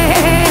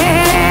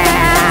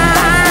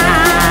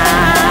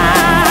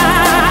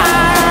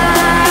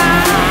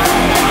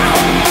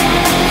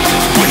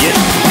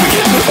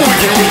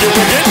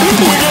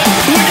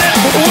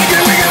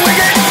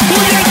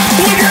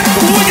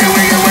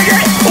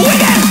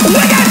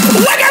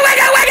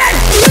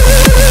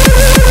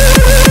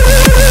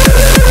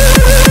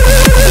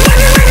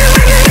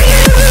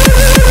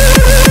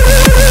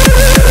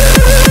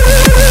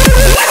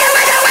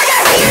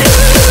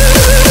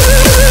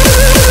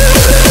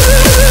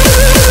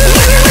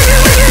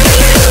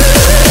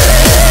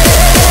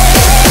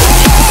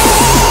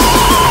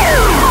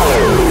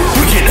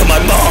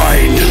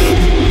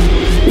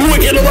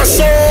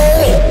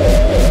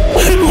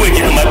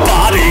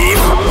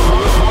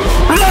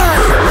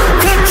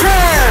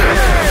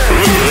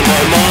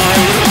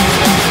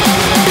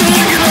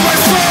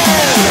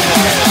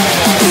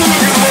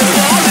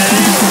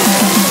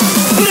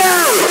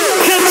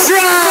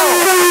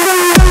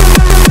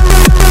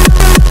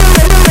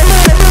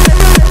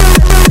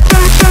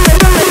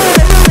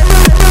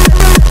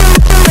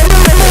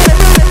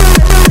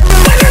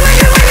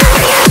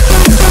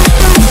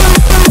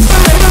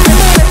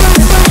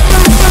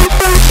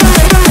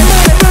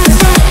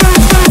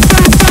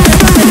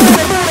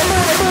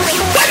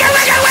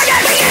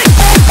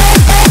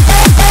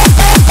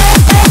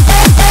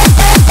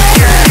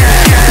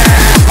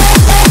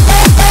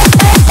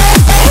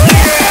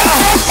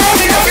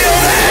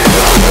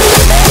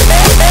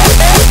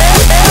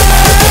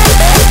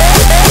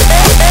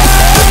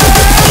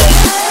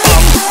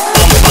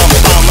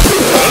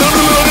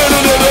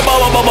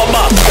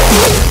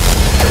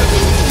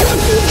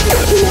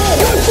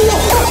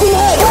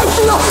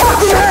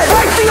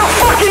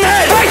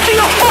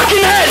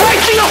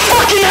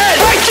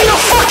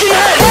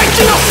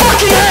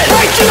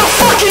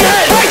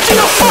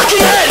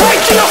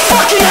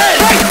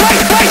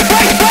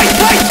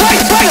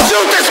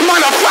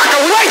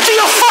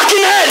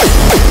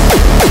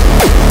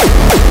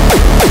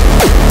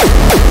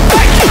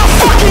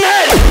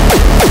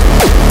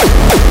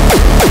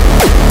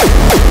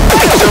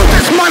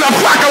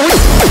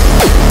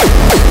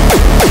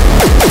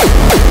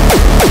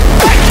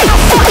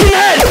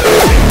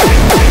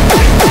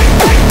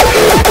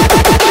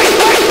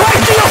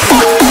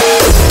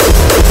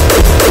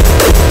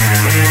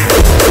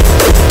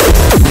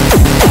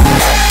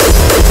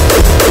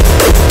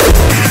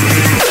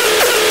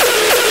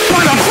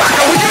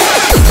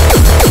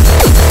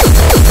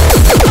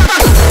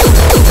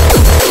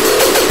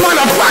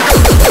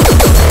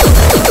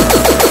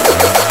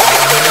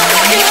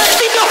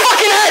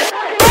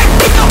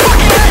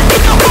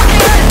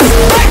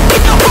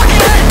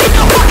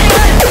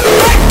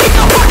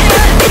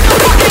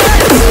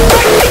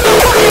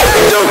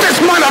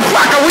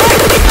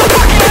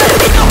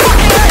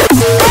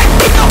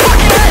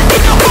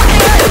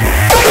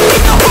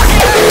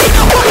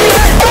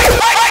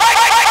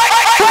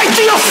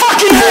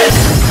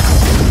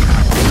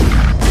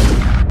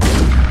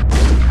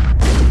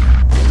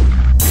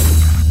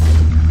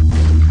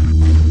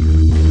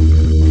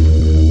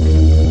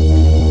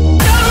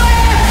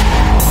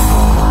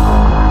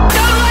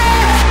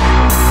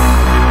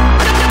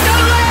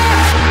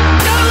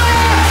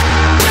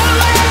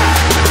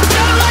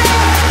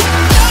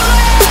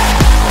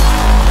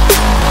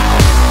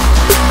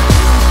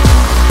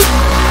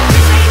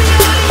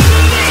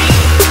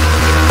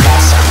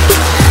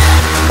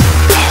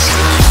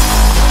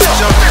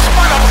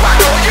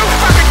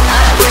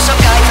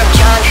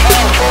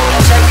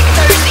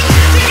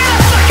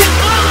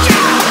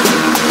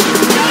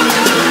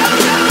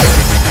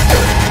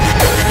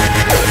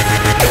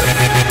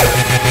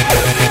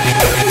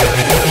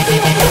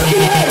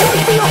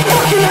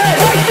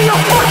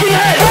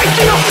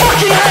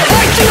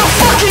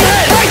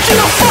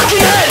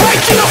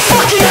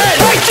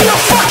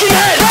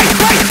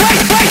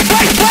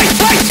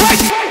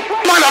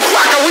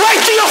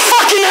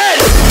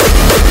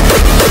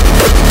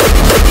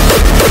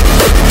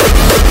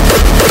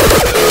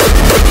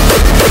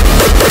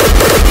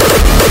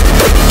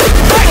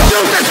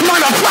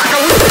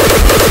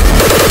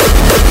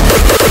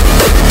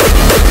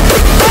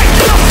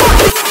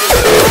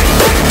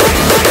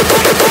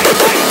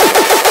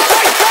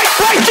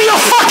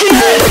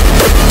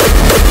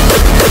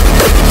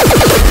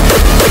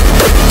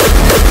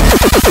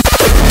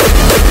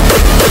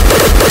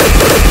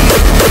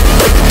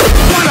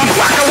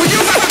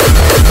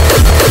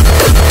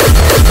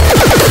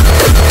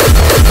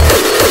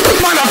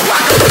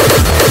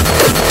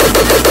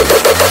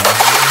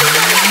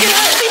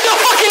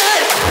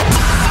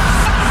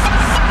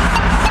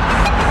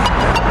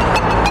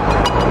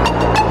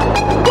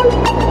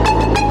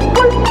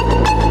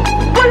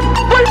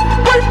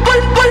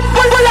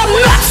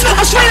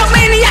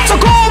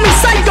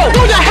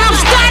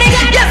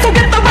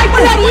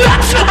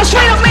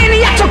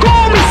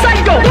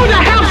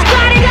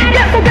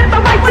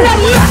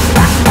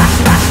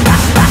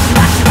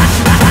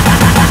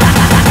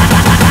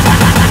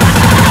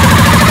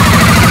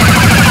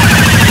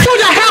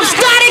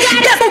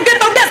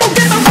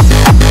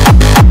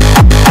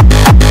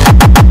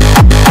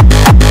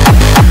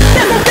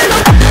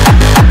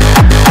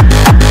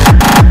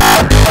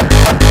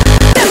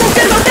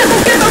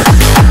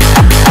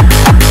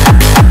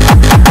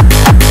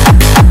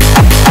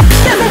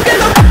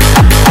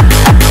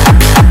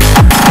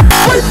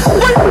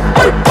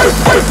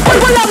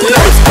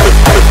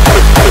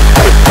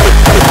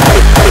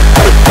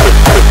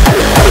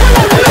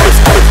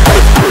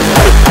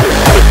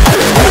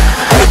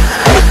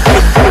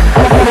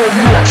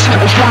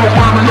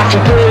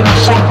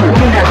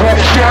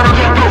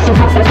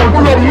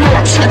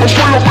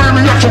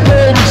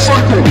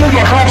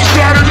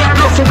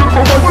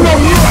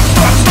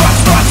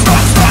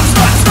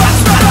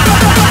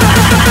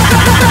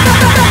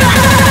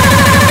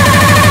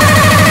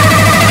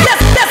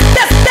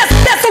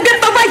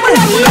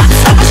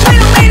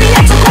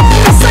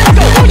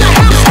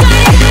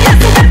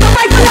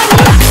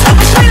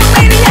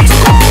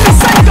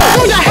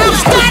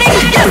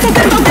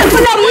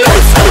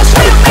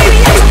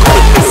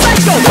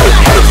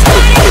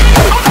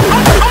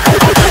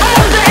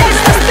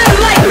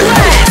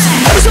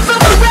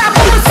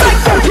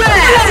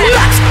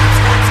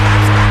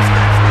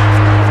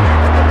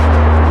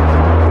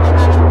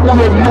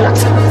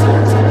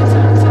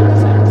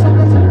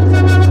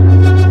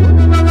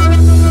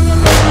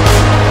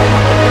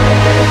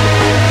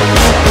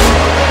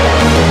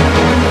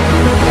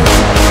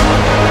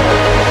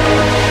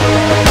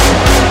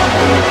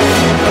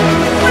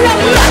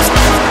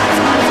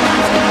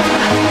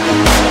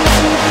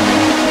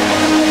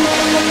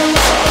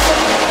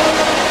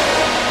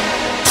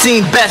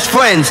 Seen best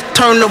friends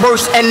turn to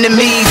worst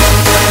enemies.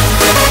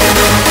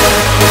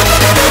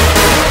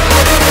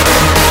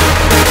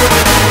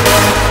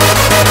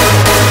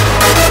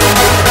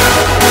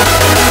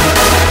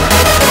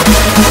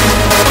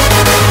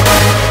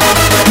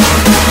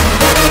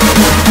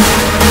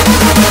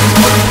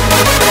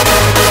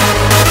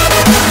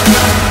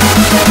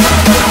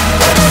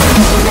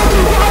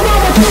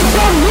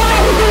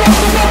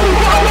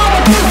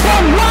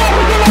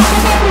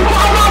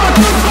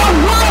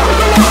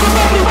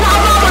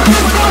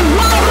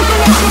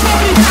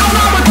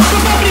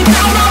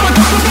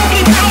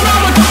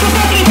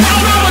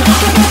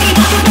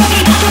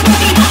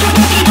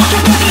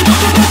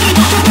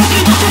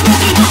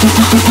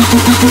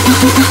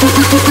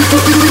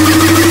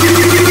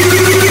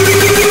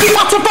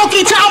 What's a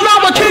funky town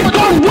now? A kid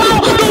go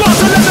wild. The ones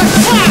that live in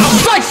cloud,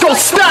 psycho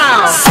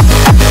style.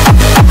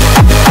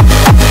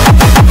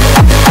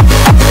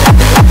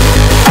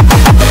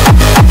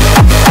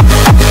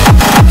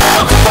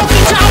 What's a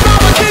funky town now?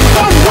 A kid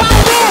go wild.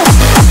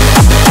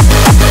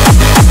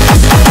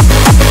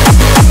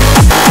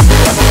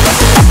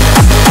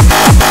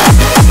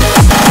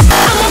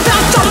 I'm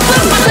about to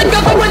flip my nigga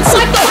going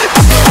psycho.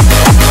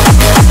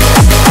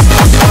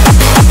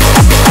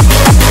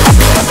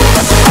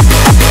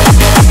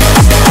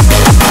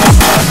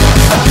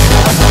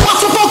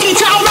 What's a funky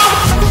town now?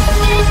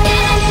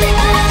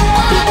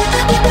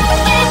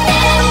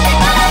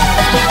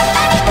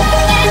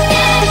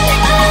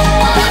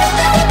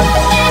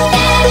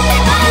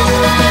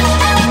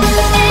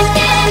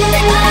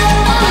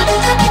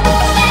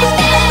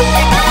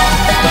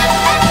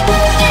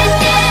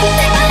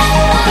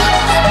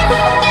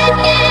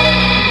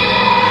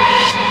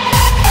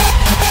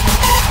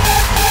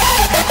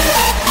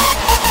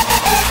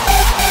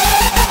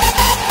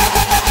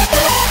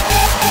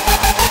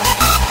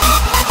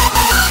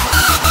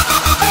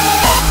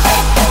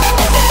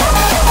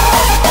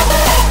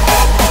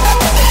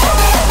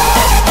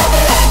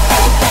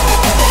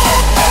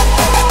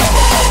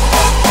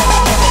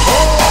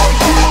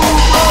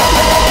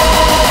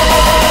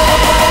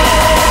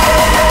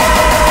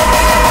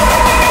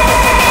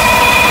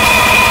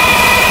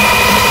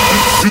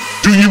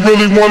 Do you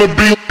really wanna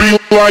be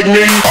like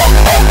me?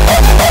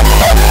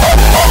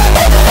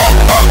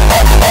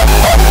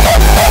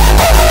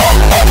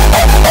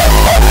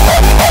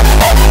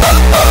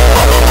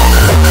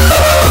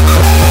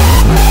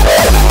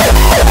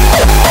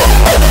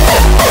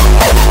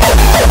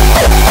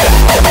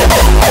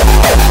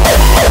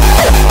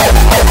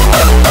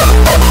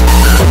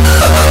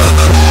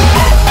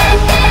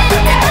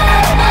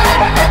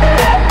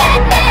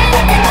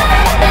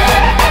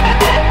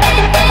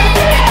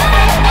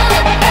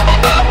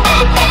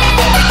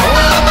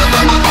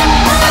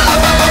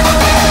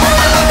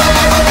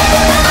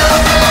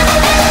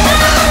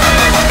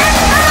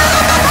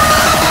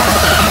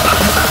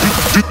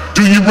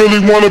 Do you really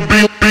wanna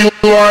be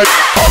like?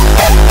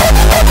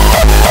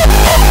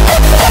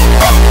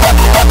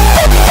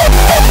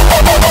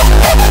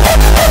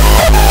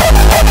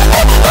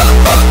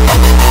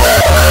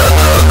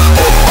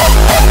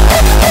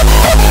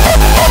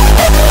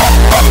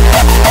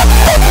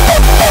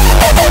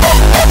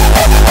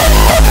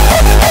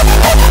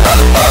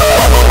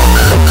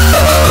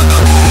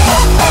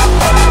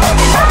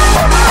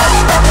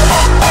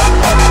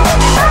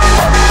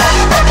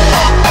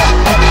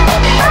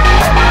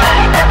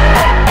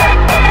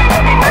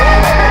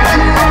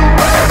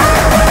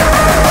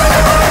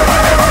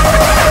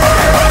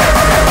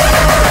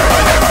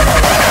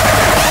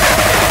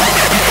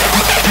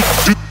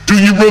 Do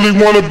you really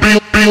wanna be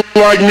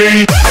like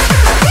me?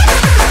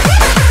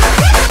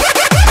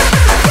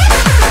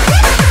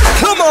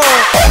 Come on!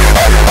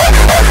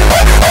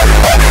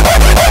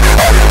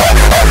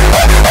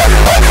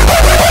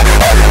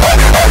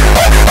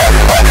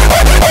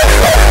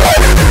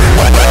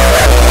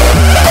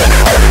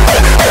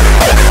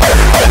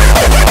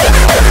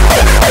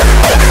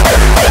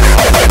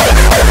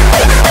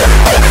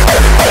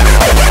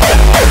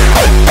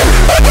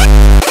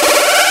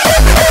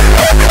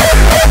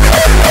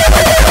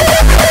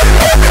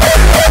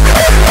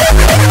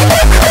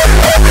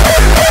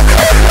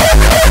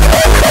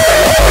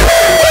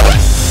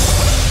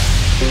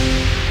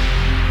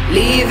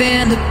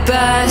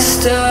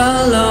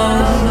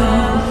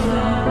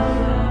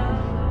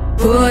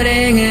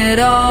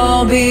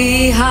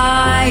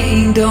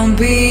 behind, don't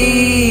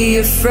be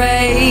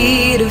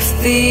afraid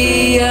of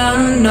the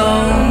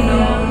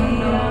unknown.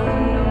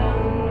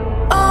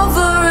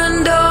 Over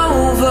and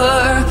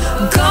over,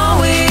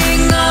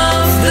 going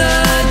off the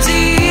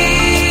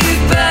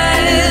deep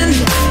end.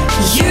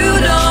 You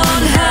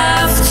don't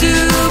have to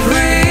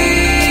pretend.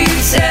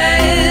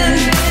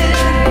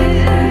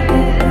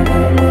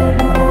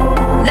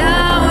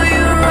 Now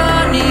you're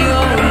on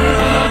your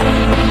own.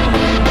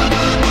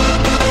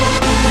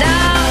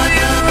 Now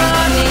you're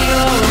on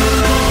your own.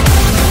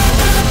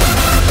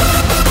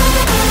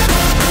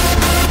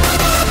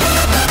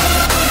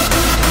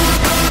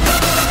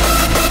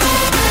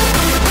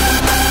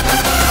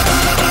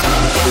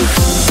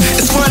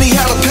 It's funny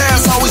how the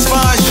past always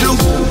finds you,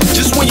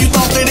 just when you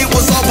thought that it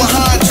was all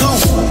behind you.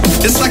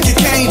 It's like it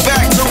came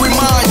back to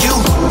remind you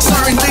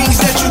certain things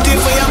that you did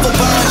forever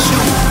bind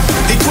you.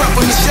 It crept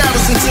from the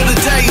shadows into the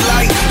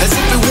daylight, as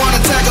if it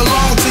wanna tag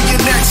along to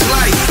your next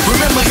life.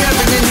 Remember,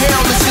 heaven and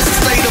hell is just a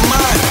state of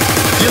mind.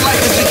 Your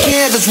life is your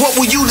canvas, what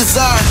will you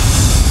design?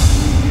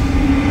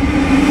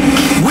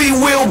 We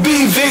will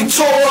be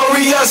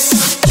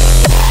victorious.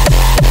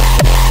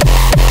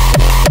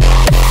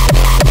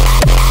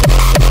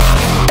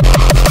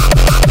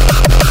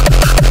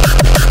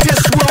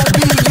 This will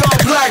be your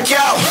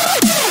blackout.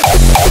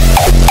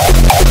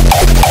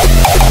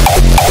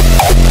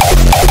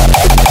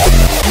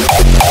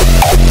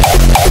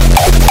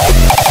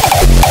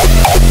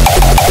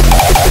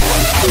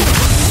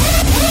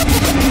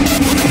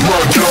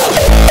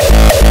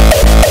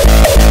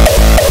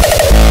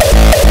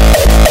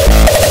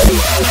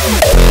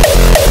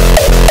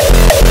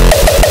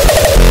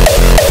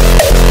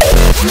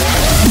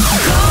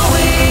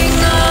 Going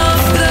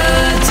off the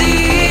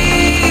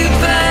deep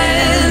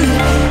end.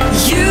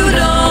 You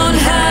don't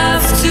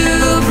have to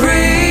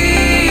pretend.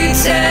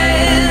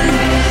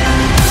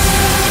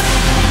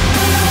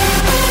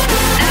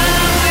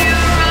 Now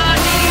you're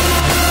running.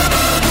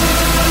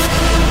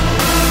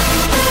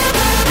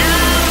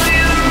 Now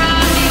you're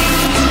running.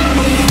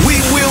 We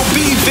will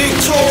be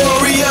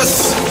victorious.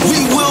 We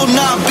will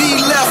not be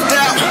left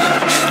out.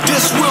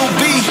 This will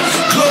be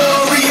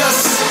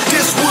glorious.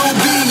 This will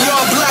be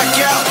your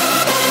blackout.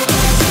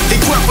 It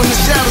crept from the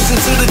shadows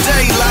into the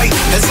daylight,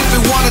 as if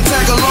it wanna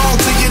tag along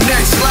to your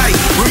next life.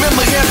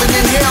 Remember, heaven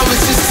and hell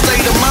is just a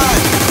state of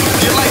mind.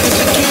 Your life is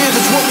your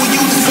canvas, what will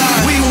you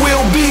design? We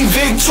will be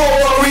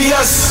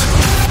victorious.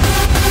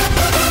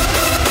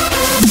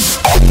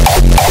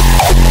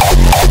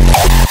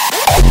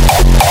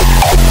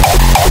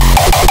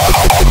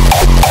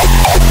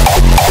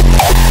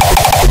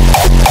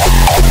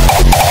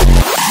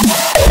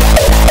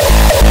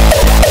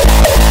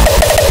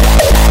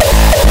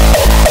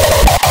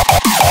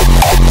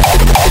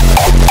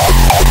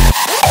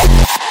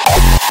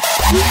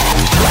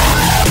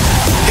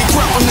 It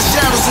crept from the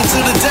shadows into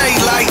the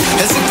daylight,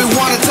 as if it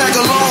wanna tag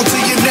along to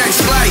your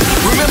next life.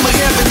 Remember,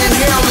 heaven and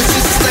hell is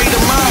just a state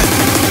of mind.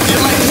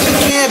 Your life is your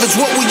canvas,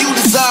 what will you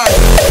design?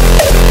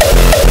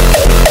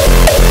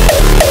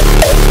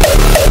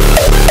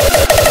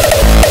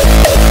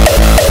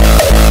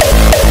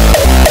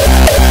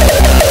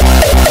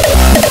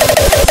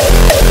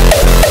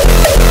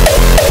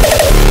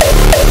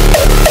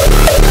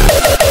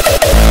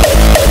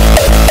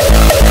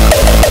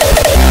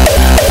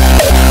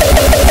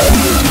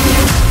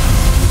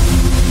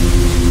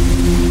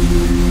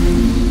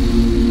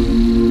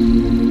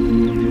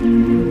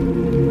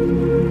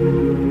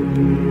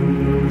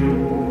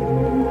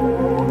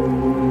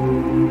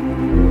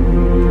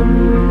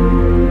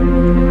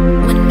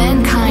 When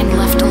mankind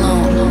left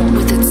alone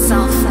with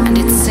itself and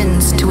its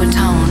sins to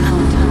atone,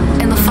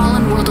 in the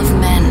fallen world of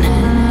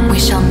men, we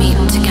shall meet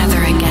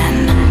together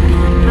again.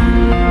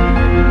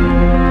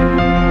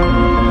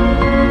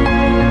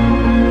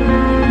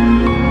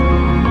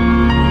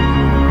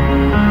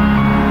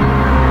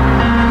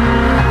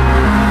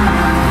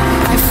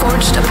 I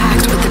forged a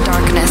pact with the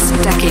darkness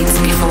decades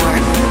before,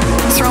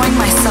 throwing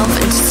myself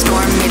into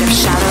storm made of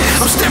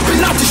shadows. I'm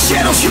stepping out the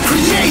shadows you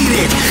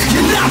created.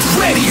 You're not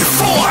ready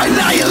for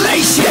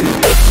annihilation.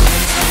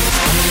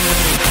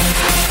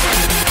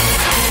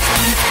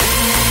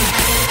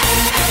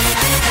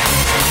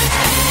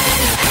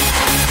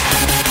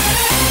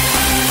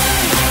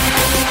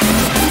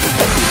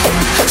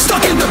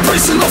 Stuck in the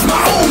prison of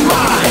my own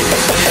mind,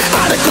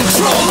 out of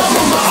control, I'm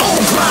on my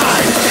own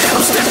grind.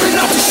 I'm stepping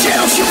out the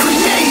shadows you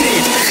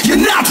created.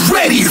 You're not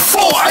ready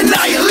for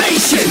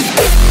annihilation.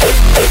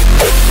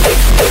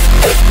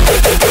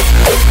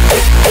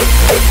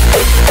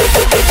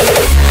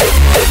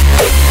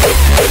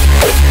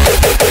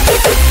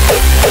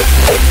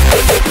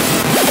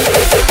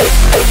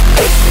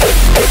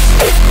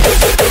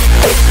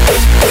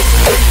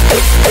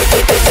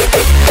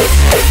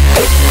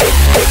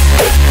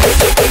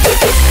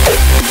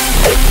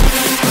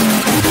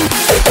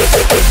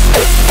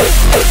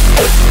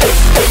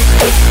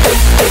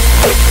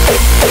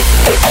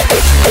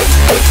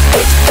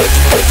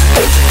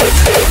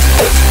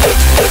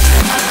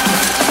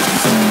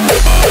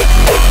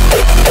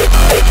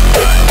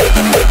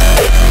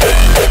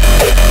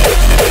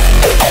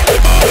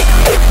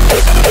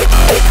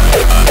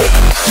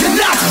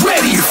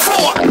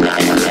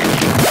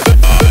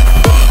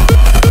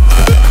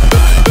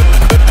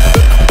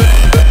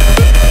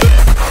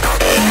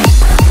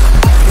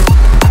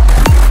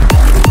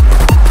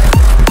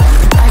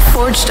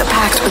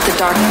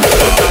 Everything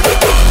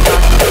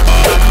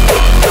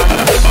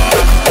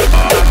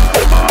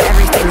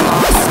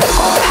lost,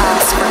 all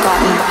past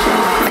forgotten,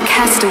 a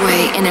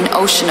castaway in an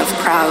ocean of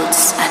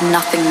crowds and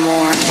nothing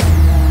more.